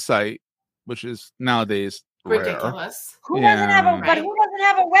a website, which is nowadays ridiculous. Who doesn't have a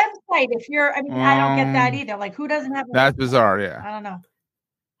website? If you're, I don't get that either. Like, who doesn't have a That's website? bizarre. Yeah. I don't know.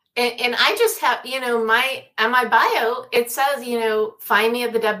 And I just have, my bio, it says, find me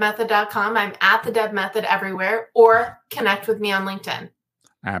at thedebmethod.com. I'm at the Deb Method everywhere, or connect with me on LinkedIn.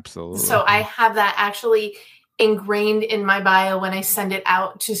 Absolutely. So I have that actually ingrained in my bio when I send it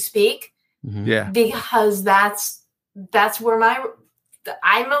out to speak. Mm-hmm. Yeah. Because that's where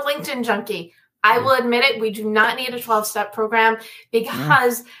I'm a LinkedIn junkie. I will admit it. We do not need a 12-step program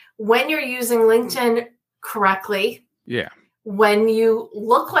because when you're using LinkedIn correctly, when you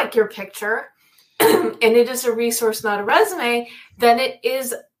look like your picture and it is a resource, not a resume, then it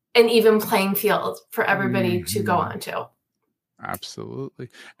is an even playing field for everybody to go on to. Absolutely.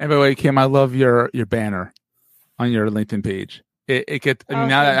 And by the way, Kim, I love your banner on your LinkedIn page. It gets,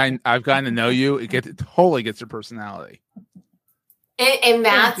 now that I've gotten to know you, it totally gets your personality. And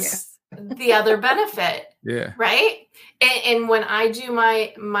that's the other benefit. Yeah. Right. And when I do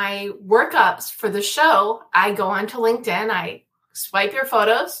my workups for the show, I go onto LinkedIn, I swipe your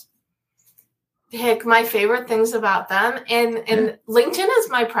photos, pick my favorite things about them. And LinkedIn is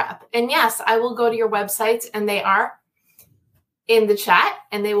my prep. And yes, I will go to your websites and they are in the chat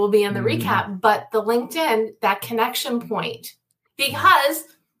and they will be in the recap, but the LinkedIn, that connection point, because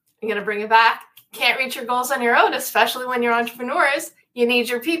I'm going to bring it back. Can't reach your goals on your own, especially when you're entrepreneurs. You need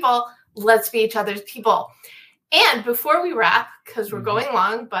your people. Let's be each other's people. And before we wrap, because we're going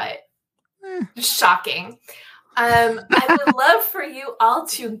long, but shocking, I would love for you all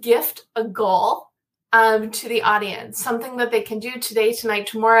to gift a goal to the audience, something that they can do today, tonight,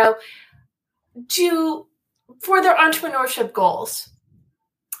 tomorrow, for their entrepreneurship goals.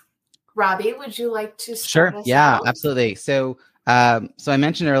 Robbie, would you like to start us out? Absolutely. So I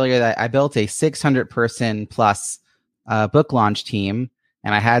mentioned earlier that I built a 600-person plus book launch team,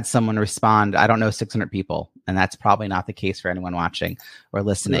 and I had someone respond, I don't know 600 people, and that's probably not the case for anyone watching or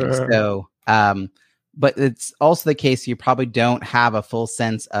listening. Yeah. So, but it's also the case you probably don't have a full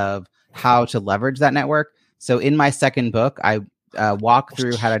sense of how to leverage that network. So in my second book, I walk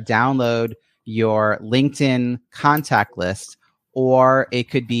through how to download your LinkedIn contact list, or it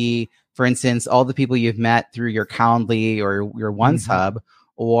could be, for instance, all the people you've met through your Calendly or your Once Hub,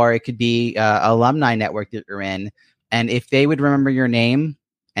 or it could be alumni network that you're in. And if they would remember your name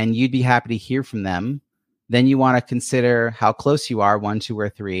and you'd be happy to hear from them, then you want to consider how close you are, 1, 2, or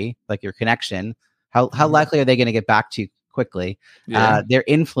 3, like your connection. How likely are they going to get back to you quickly? Yeah. Their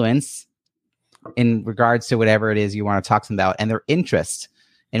influence in regards to whatever it is you want to talk to them about, and their interest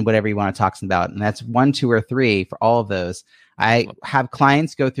in whatever you want to talk to them about. And that's 1, 2, or 3 for all of those. I have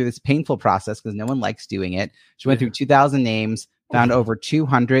clients go through this painful process because no one likes doing it. She went through 2,000 names, found over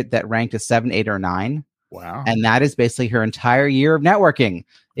 200 that ranked a 7, 8, or 9. Wow. And that is basically her entire year of networking,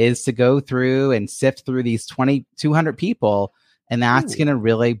 is to go through and sift through these 200 people And that's going to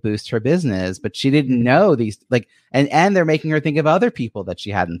really boost her business. But she didn't know these, and they're making her think of other people that she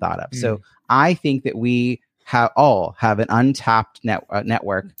hadn't thought of. So I think that we all have an untapped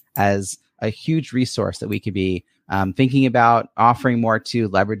network as a huge resource that we could be thinking about offering more to,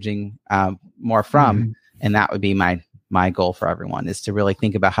 leveraging more from. And that would be my goal for everyone, is to really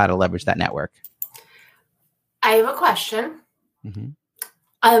think about how to leverage that network. I have a question.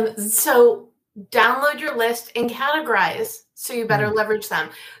 So download your list and categorize. So you better leverage them.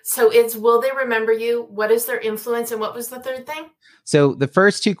 So it's, will they remember you? What is their influence? And what was the third thing? So the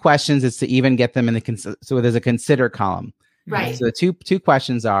first two questions is to even get them in the, so there's a consider column. Right. So the two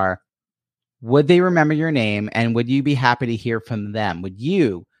questions are, would they remember your name? And would you be happy to hear from them? Would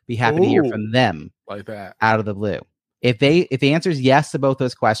you be happy to hear from them like that out of the blue? If the answer is yes to both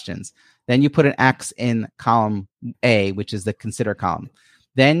those questions, then you put an X in column A, which is the consider column.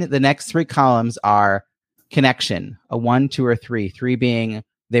 Then the next three columns are connection, a 1, 2, or 3. 3 being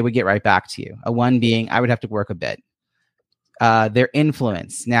they would get right back to you. A 1 being I would have to work a bit. Their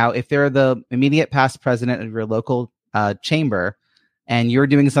influence. Now, if they're the immediate past president of your local chamber and you're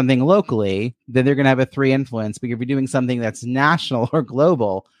doing something locally, then they're going to have a 3 influence. But if you're doing something that's national or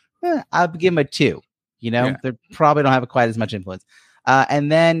global, I'll give them a 2. They probably don't have quite as much influence. And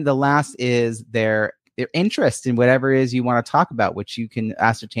then the last is their interest in whatever it is you want to talk about, which you can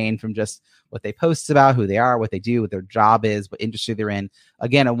ascertain from just what they post about, who they are, what they do, what their job is, what industry they're in.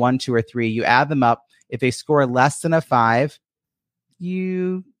 Again, a 1, 2, or 3. You add them up. If they score less than a 5,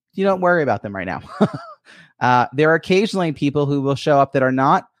 you don't worry about them right now. There are occasionally people who will show up that are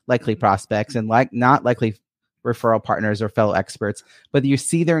not likely prospects and not likely referral partners or fellow experts, but you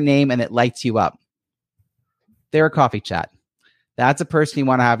see their name and it lights you up. They're a coffee chat. That's a person you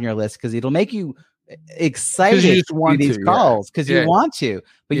want to have on your list because it'll make you excited to do these calls because you want to,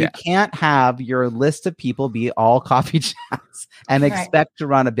 but you can't have your list of people be all coffee chats and expect to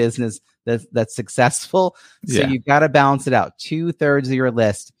run a business that's successful. So you've got to balance it out. 2/3 of your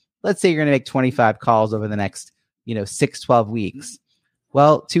list. Let's say you're going to make 25 calls over the next, 6-12 weeks.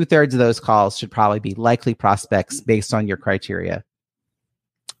 Well, 2/3 of those calls should probably be likely prospects based on your criteria.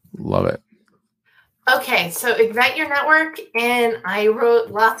 Love it. Okay, so ignite your network, and I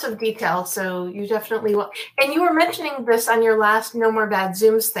wrote lots of details, so you definitely will. And you were mentioning this on your last No More Bad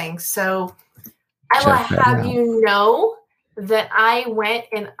Zooms thing, so I will have you know that I went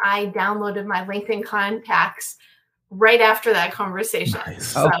and I downloaded my LinkedIn contacts right after that conversation. Nice.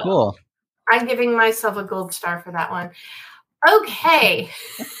 So oh, cool. I'm giving myself a gold star for that one. Okay.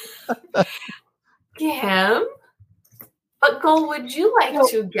 Kim, what goal would you like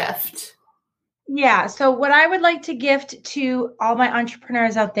to gift? Yeah. So what I would like to gift to all my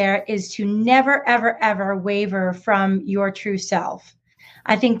entrepreneurs out there is to never, ever, ever waver from your true self.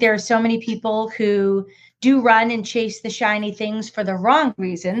 I think there are so many people who do run and chase the shiny things for the wrong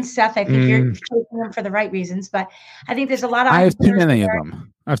reasons. Seth, I think you're chasing them for the right reasons, but I think there's a lot of I have too many of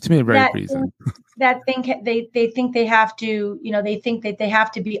them. I have too many right reasons. That think they think they have to, they think that they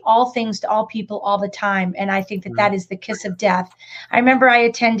have to be all things to all people all the time. And I think that is the kiss of death. I remember I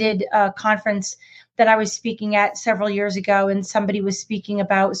attended a conference that I was speaking at several years ago, and somebody was speaking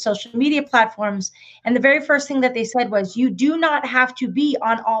about social media platforms. And the very first thing that they said was, you do not have to be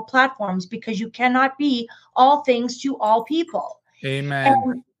on all platforms because you cannot be all things to all people. Amen.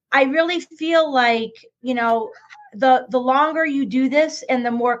 And I really feel like, the longer you do this and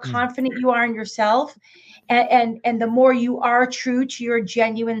the more confident you are in yourself and the more you are true to your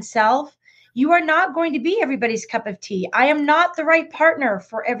genuine self, you are not going to be everybody's cup of tea. I am not the right partner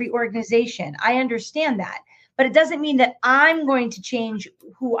for every organization. I understand that, but it doesn't mean that I'm going to change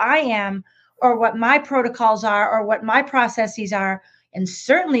who I am or what my protocols are or what my processes are, and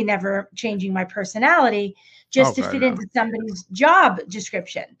certainly never changing my personality just to fit into somebody's job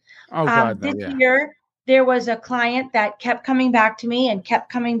description. This year, there was a client that kept coming back to me and kept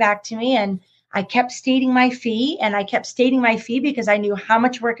coming back to me, and I kept stating my fee, and I kept stating my fee because I knew how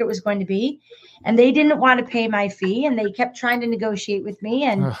much work it was going to be, and they didn't want to pay my fee, and they kept trying to negotiate with me.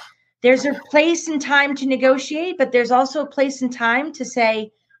 And there's a place and time to negotiate, but there's also a place and time to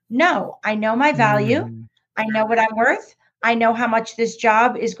say, no, I know my value. I know what I'm worth. I know how much this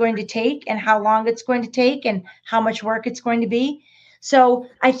job is going to take and how long it's going to take and how much work it's going to be. So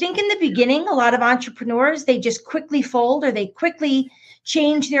I think in the beginning, a lot of entrepreneurs, they just quickly fold, or they quickly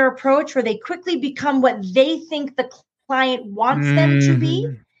change their approach, or they quickly become what they think the client wants them to be.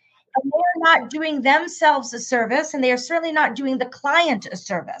 And they're not doing themselves a service, and they are certainly not doing the client a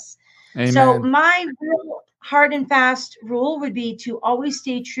service. Amen. So my real hard and fast rule would be to always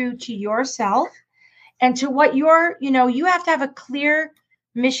stay true to yourself and to what you have to have a clear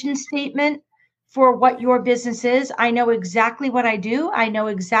mission statement for what your business is. I know exactly what I do. I know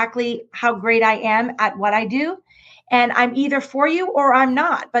exactly how great I am at what I do. And I'm either for you or I'm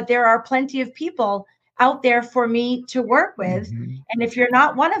not. But there are plenty of people out there for me to work with. Mm-hmm. And if you're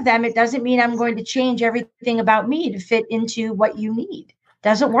not one of them, it doesn't mean I'm going to change everything about me to fit into what you need.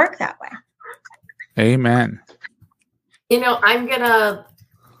 Doesn't work that way. Amen.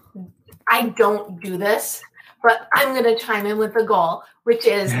 I don't do this, but I'm going to chime in with the goal, which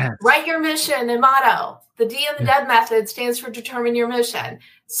is write your mission and motto. The D in the DEB method stands for determine your mission.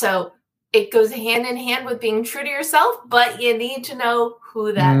 So it goes hand in hand with being true to yourself, but you need to know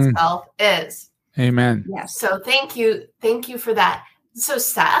who that self is. Amen. Yes. So thank you. Thank you for that. So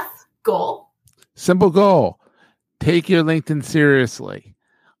Seth, goal. Simple goal. Take your LinkedIn seriously.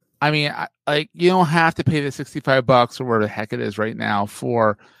 I mean, you don't have to pay the $65 or where the heck it is right now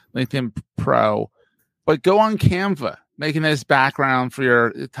for LinkedIn Pro, but go on Canva, making this background for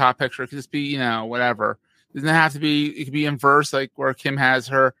your top picture. It could just be, whatever. It doesn't have to be, it could be inverse, like where Kim has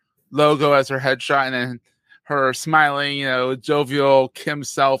her logo as her headshot and then her smiling, jovial Kim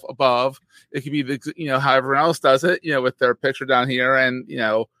self above. It could be how everyone else does it, with their picture down here and,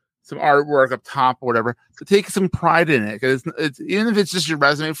 some artwork up top or whatever. So take some pride in it, because it's even if it's just your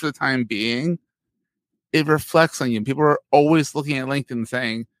resume for the time being, it reflects on you. People are always looking at LinkedIn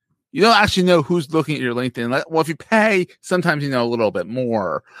saying, you don't actually know who's looking at your LinkedIn. Well, if you pay, sometimes you know a little bit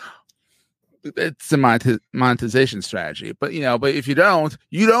more. It's a monetization strategy, but but if you don't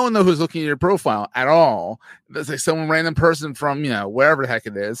know who's looking at your profile at all. It's like some random person from wherever the heck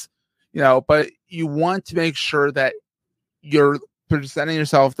it is, But you want to make sure that you're presenting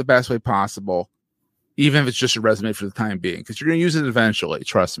yourself the best way possible, even if it's just your resume for the time being, because you're going to use it eventually.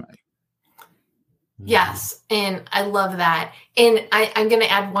 Trust me. Yes, and I love that. And I'm going to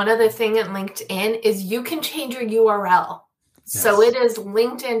add one other thing in LinkedIn is you can change your URL. Yes. So it is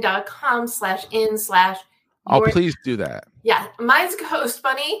linkedin.com/in/. Oh, please do that. Yeah, mine's Ghost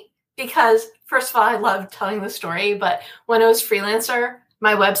Bunny because, first of all, I love telling the story. But when I was freelancer,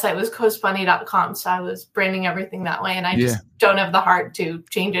 my website was ghostbunny.com. So I was branding everything that way. And I just don't have the heart to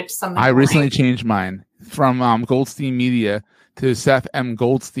change it to something. I recently changed mine from Goldstein Media to Seth M.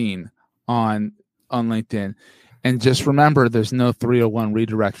 Goldstein on LinkedIn. And just remember, there's no 301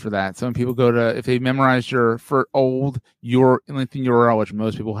 redirect for that. Some people if they memorize your LinkedIn URL, which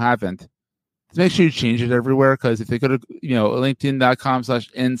most people haven't, just make sure you change it everywhere. Because if they go to,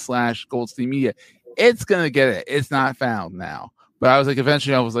 linkedin.com/in/Goldstein Media, it's going to get it. It's not found now. But I was like,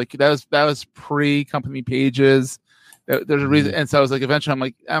 eventually I was like, that was pre-company pages. There's a reason. And so I was like,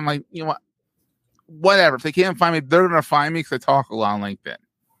 eventually I'm like, what? Whatever. If they can't find me, they're going to find me because I talk a lot on LinkedIn.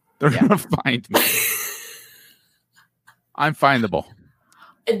 They're going to find me. I'm findable.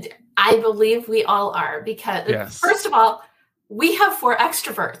 I believe we all are because, first of all, we have 4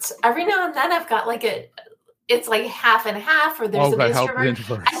 extroverts. Every now and then I've got it's like half and half, or there's an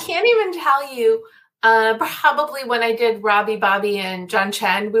introvert. I can't even tell you. Probably when I did Robbie, Bobby, and John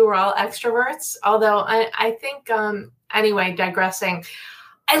Chen, we were all extroverts. Although I think, anyway, digressing,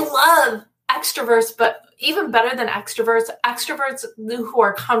 I love extroverts, but even better than extroverts who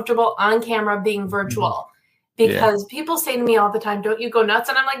are comfortable on camera being virtual. Because people say to me all the time, don't you go nuts?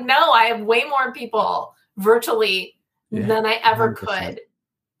 And I'm like, no, I have way more people virtually than I ever 100%. Could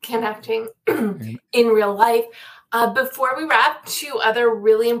connecting in real life. Before we wrap, 2 other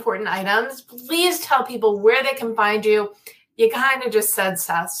really important items. Please tell people where they can find you. You kind of just said,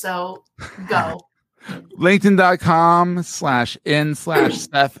 Seth, so go.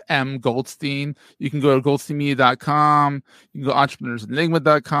 LinkedIn.com/in/Seth M. Goldstein. You can go to goldsteinmedia.com. You can go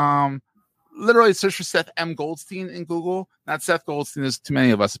entrepreneursandligma.com. Literally search for Seth M. Goldstein in Google. Not Seth Goldstein. There's too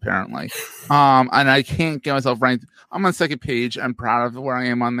many of us, apparently. And I can't get myself ranked. I'm on the second page. I'm proud of where I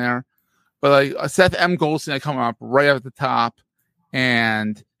am on there. But Seth M. Goldstein, I come up right up at the top,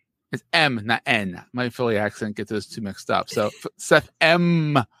 and it's M, not N. My Philly accent gets those 2 mixed up. So Seth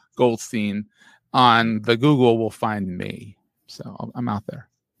M. Goldstein on the Google will find me. So I'm out there.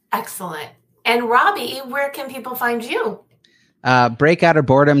 Excellent. And Robbie, where can people find you?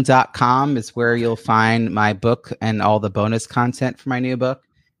 Breakoutofboredom.com is where you'll find my book and all the bonus content for my new book.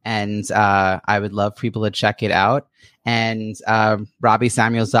 And I would love for people to check it out. And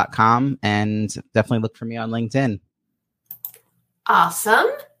RobbieSamuels.com, and definitely look for me on LinkedIn.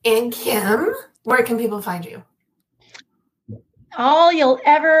 Awesome. And Kim, where can people find you? All you'll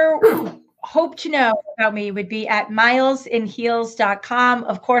ever hope to know about me would be at milesinheels.com.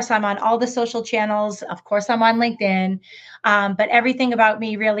 Of course, I'm on all the social channels. Of course, I'm on LinkedIn. But everything about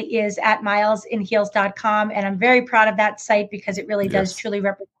me really is at milesinheels.com. And I'm very proud of that site because it really does truly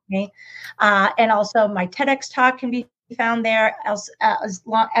represent me. And also my TEDx talk can be found there, as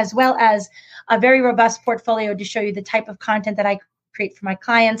well as a very robust portfolio to show you the type of content that I create for my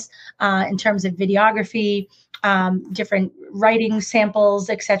clients in terms of videography, different writing samples,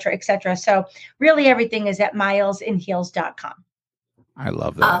 et cetera, et cetera. So really everything is at milesinheels.com. I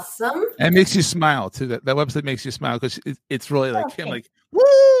love that. Awesome. And it makes you smile too. That website makes you smile because it's really like him, like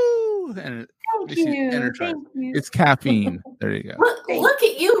woo, and it makes you energized. It's caffeine. There you go. Look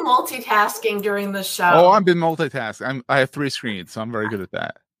at you multitasking during the show. Oh, I've been multitasking. I have 3 screens, so I'm very good at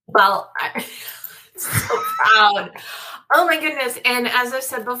that. Well, I'm so proud. Oh my goodness. And as I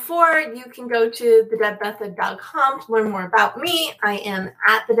said before, you can go to thedebmethod.com to learn more about me. I am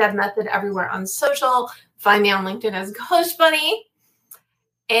at The Deb Method everywhere on social. Find me on LinkedIn as Ghost Bunny.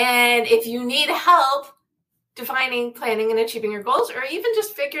 And if you need help defining, planning, and achieving your goals, or even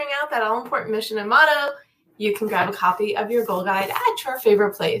just figuring out that all-important mission and motto, you can grab a copy of your goal guide at your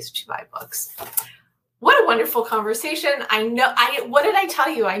favorite place to buy books. What a wonderful conversation. What did I tell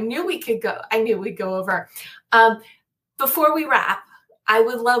you? I knew we'd go over. Before we wrap, I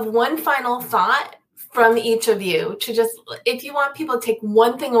would love one final thought from each of you to just, if you want people to take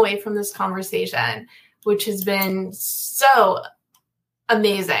one thing away from this conversation, which has been so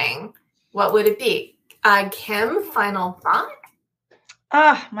amazing, what would it be? Kim, final thought?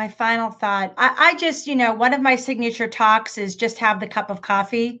 My final thought. I just, one of my signature talks is just have the cup of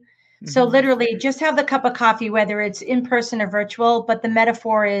coffee. Mm-hmm. So literally just have the cup of coffee, whether it's in person or virtual, but the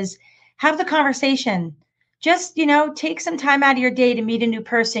metaphor is have the conversation. Just, take some time out of your day to meet a new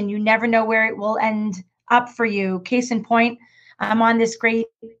person. You never know where it will end up for you. Case in point, I'm on this great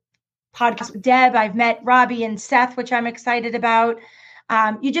podcast with Deb. I've met Robbie and Seth, which I'm excited about.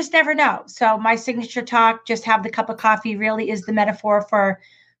 You just never know. So my signature talk, just have the cup of coffee, really is the metaphor for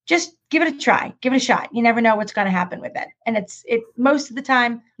just give it a try, give it a shot. You never know what's going to happen with it. And it most of the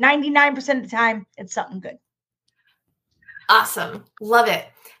time, 99% of the time, it's something good. Awesome. Love it.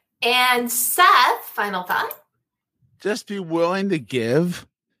 And Seth, final thought? Just be willing to give.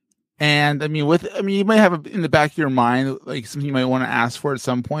 And you might have in the back of your mind, like something you might want to ask for at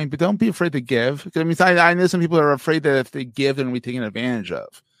some point, but don't be afraid to give. I know some people are afraid that if they give, they're going to be taken advantage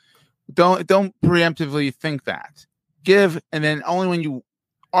of. Don't preemptively think that. Give, and then only when you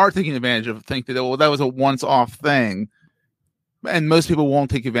are taking advantage of, think that, that was a once-off thing. And most people won't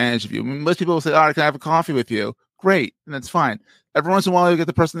take advantage of you. Most people will say, all right, can I have a coffee with you? Great, and that's fine. Every once in a while, you get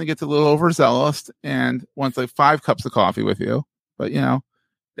the person that gets a little overzealous and wants like 5 cups of coffee with you. But,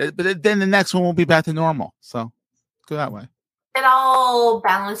 then the next one will be back to normal. So go that way. It all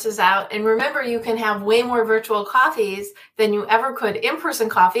balances out. And remember, you can have way more virtual coffees than you ever could in-person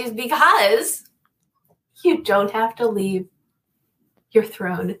coffees because you don't have to leave your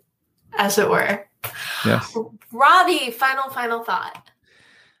throne, as it were. Yes. Robbie, final thought.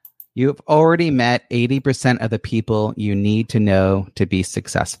 You've already met 80% of the people you need to know to be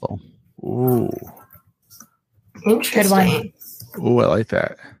successful. Ooh. Interesting. Good one. Ooh, I like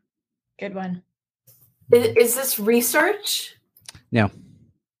that. Good one. Is this research? No.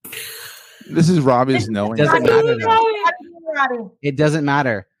 This is Robbie's knowing. It doesn't matter. Though. It doesn't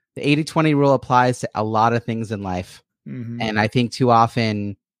matter. The 80-20 rule applies to a lot of things in life. Mm-hmm. And I think too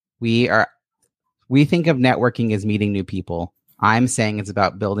often we think of networking as meeting new people. I'm saying it's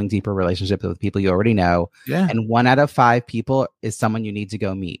about building deeper relationships with people you already know. Yeah. And 1 out of 5 people is someone you need to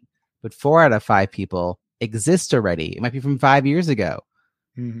go meet. But 4 out of 5 people exist already. It might be from 5 years ago.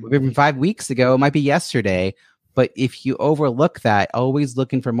 Mm-hmm. Maybe from 5 weeks ago. It might be yesterday. But if you overlook that, always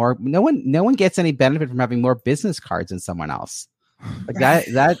looking for more, no one gets any benefit from having more business cards than someone else. Like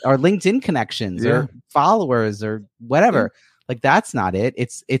that or LinkedIn connections or followers or whatever. Like that's not it.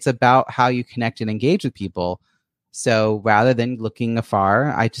 It's about how you connect and engage with people. So rather than looking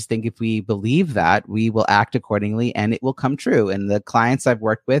afar, I just think if we believe that, we will act accordingly and it will come true. And the clients I've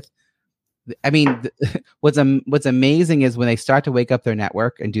worked with, I mean, what's amazing is when they start to wake up their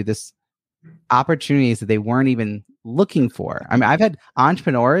network and do this opportunities that they weren't even looking for. I mean, I've had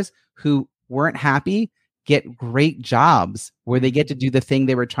entrepreneurs who weren't happy get great jobs where they get to do the thing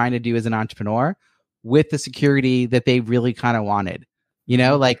they were trying to do as an entrepreneur with the security that they really kind of wanted.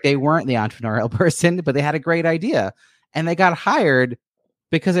 Like they weren't the entrepreneurial person, but they had a great idea and they got hired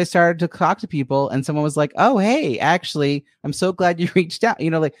because they started to talk to people and someone was like, oh, hey, actually, I'm so glad you reached out.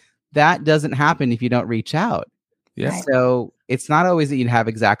 Like that doesn't happen if you don't reach out. Yeah. So it's not always that you have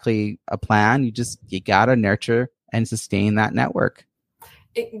exactly a plan. You got to nurture and sustain that network.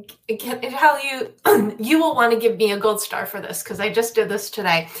 You will want to give me a gold star for this because I just did this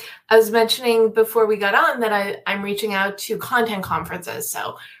today. I was mentioning before we got on that I'm reaching out to content conferences.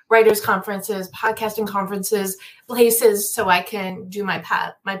 So writers conferences, podcasting conferences, places so I can do my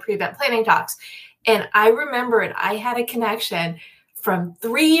pre-event planning talks. And I remembered I had a connection from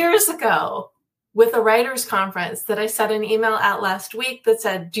 3 years ago with a writers conference that I sent an email out last week that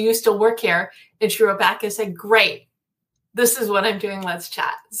said, do you still work here? And she wrote back and said, great. This is what I'm doing. Let's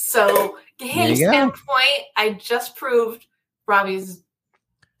chat. So game standpoint, I just proved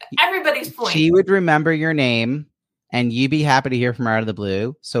everybody's point. She would remember your name and you'd be happy to hear from her out of the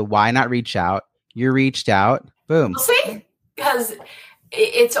blue. So why not reach out? You reached out. Boom. We'll see. Because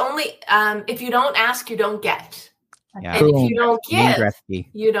it's only, if you don't ask, you don't get. Yeah. And if you don't give,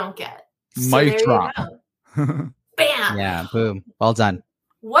 you don't get. So Mic drop. Bam. Yeah. Boom. Well done.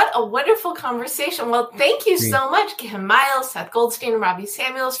 What a wonderful conversation. Well, thank you so much, Kim Miles, Seth Goldstein, and Robbie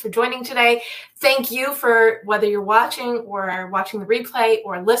Samuels for joining today. Thank you for whether you're watching or watching the replay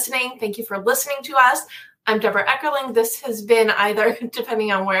or listening. Thank you for listening to us. I'm Deborah Eckerling. This has been either,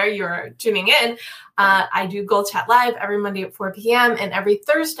 depending on where you're tuning in, I do Gold Chat Live every Monday at 4 p.m. and every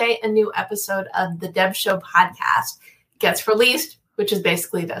Thursday, a new episode of the Deb Show podcast gets released, which is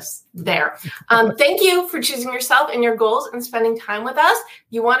basically this there. Thank you for choosing yourself and your goals and spending time with us.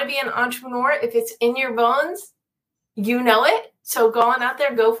 You want to be an entrepreneur. If it's in your bones, you know it. So go on out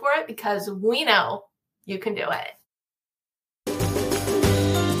there, go for it, because we know you can do it.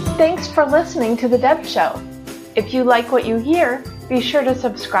 Thanks for listening to The Deb Show. If you like what you hear, be sure to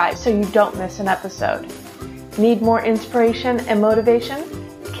subscribe so you don't miss an episode. Need more inspiration and motivation?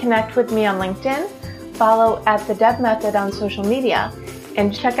 Connect with me on LinkedIn, follow at The Deb Method on social media,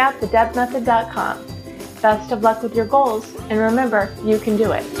 and check out thedebmethod.com. Best of luck with your goals, and remember, you can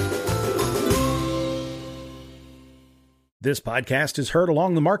do it. This podcast is heard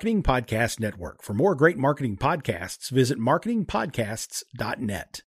along the Marketing Podcast Network. For more great marketing podcasts, visit marketingpodcasts.net.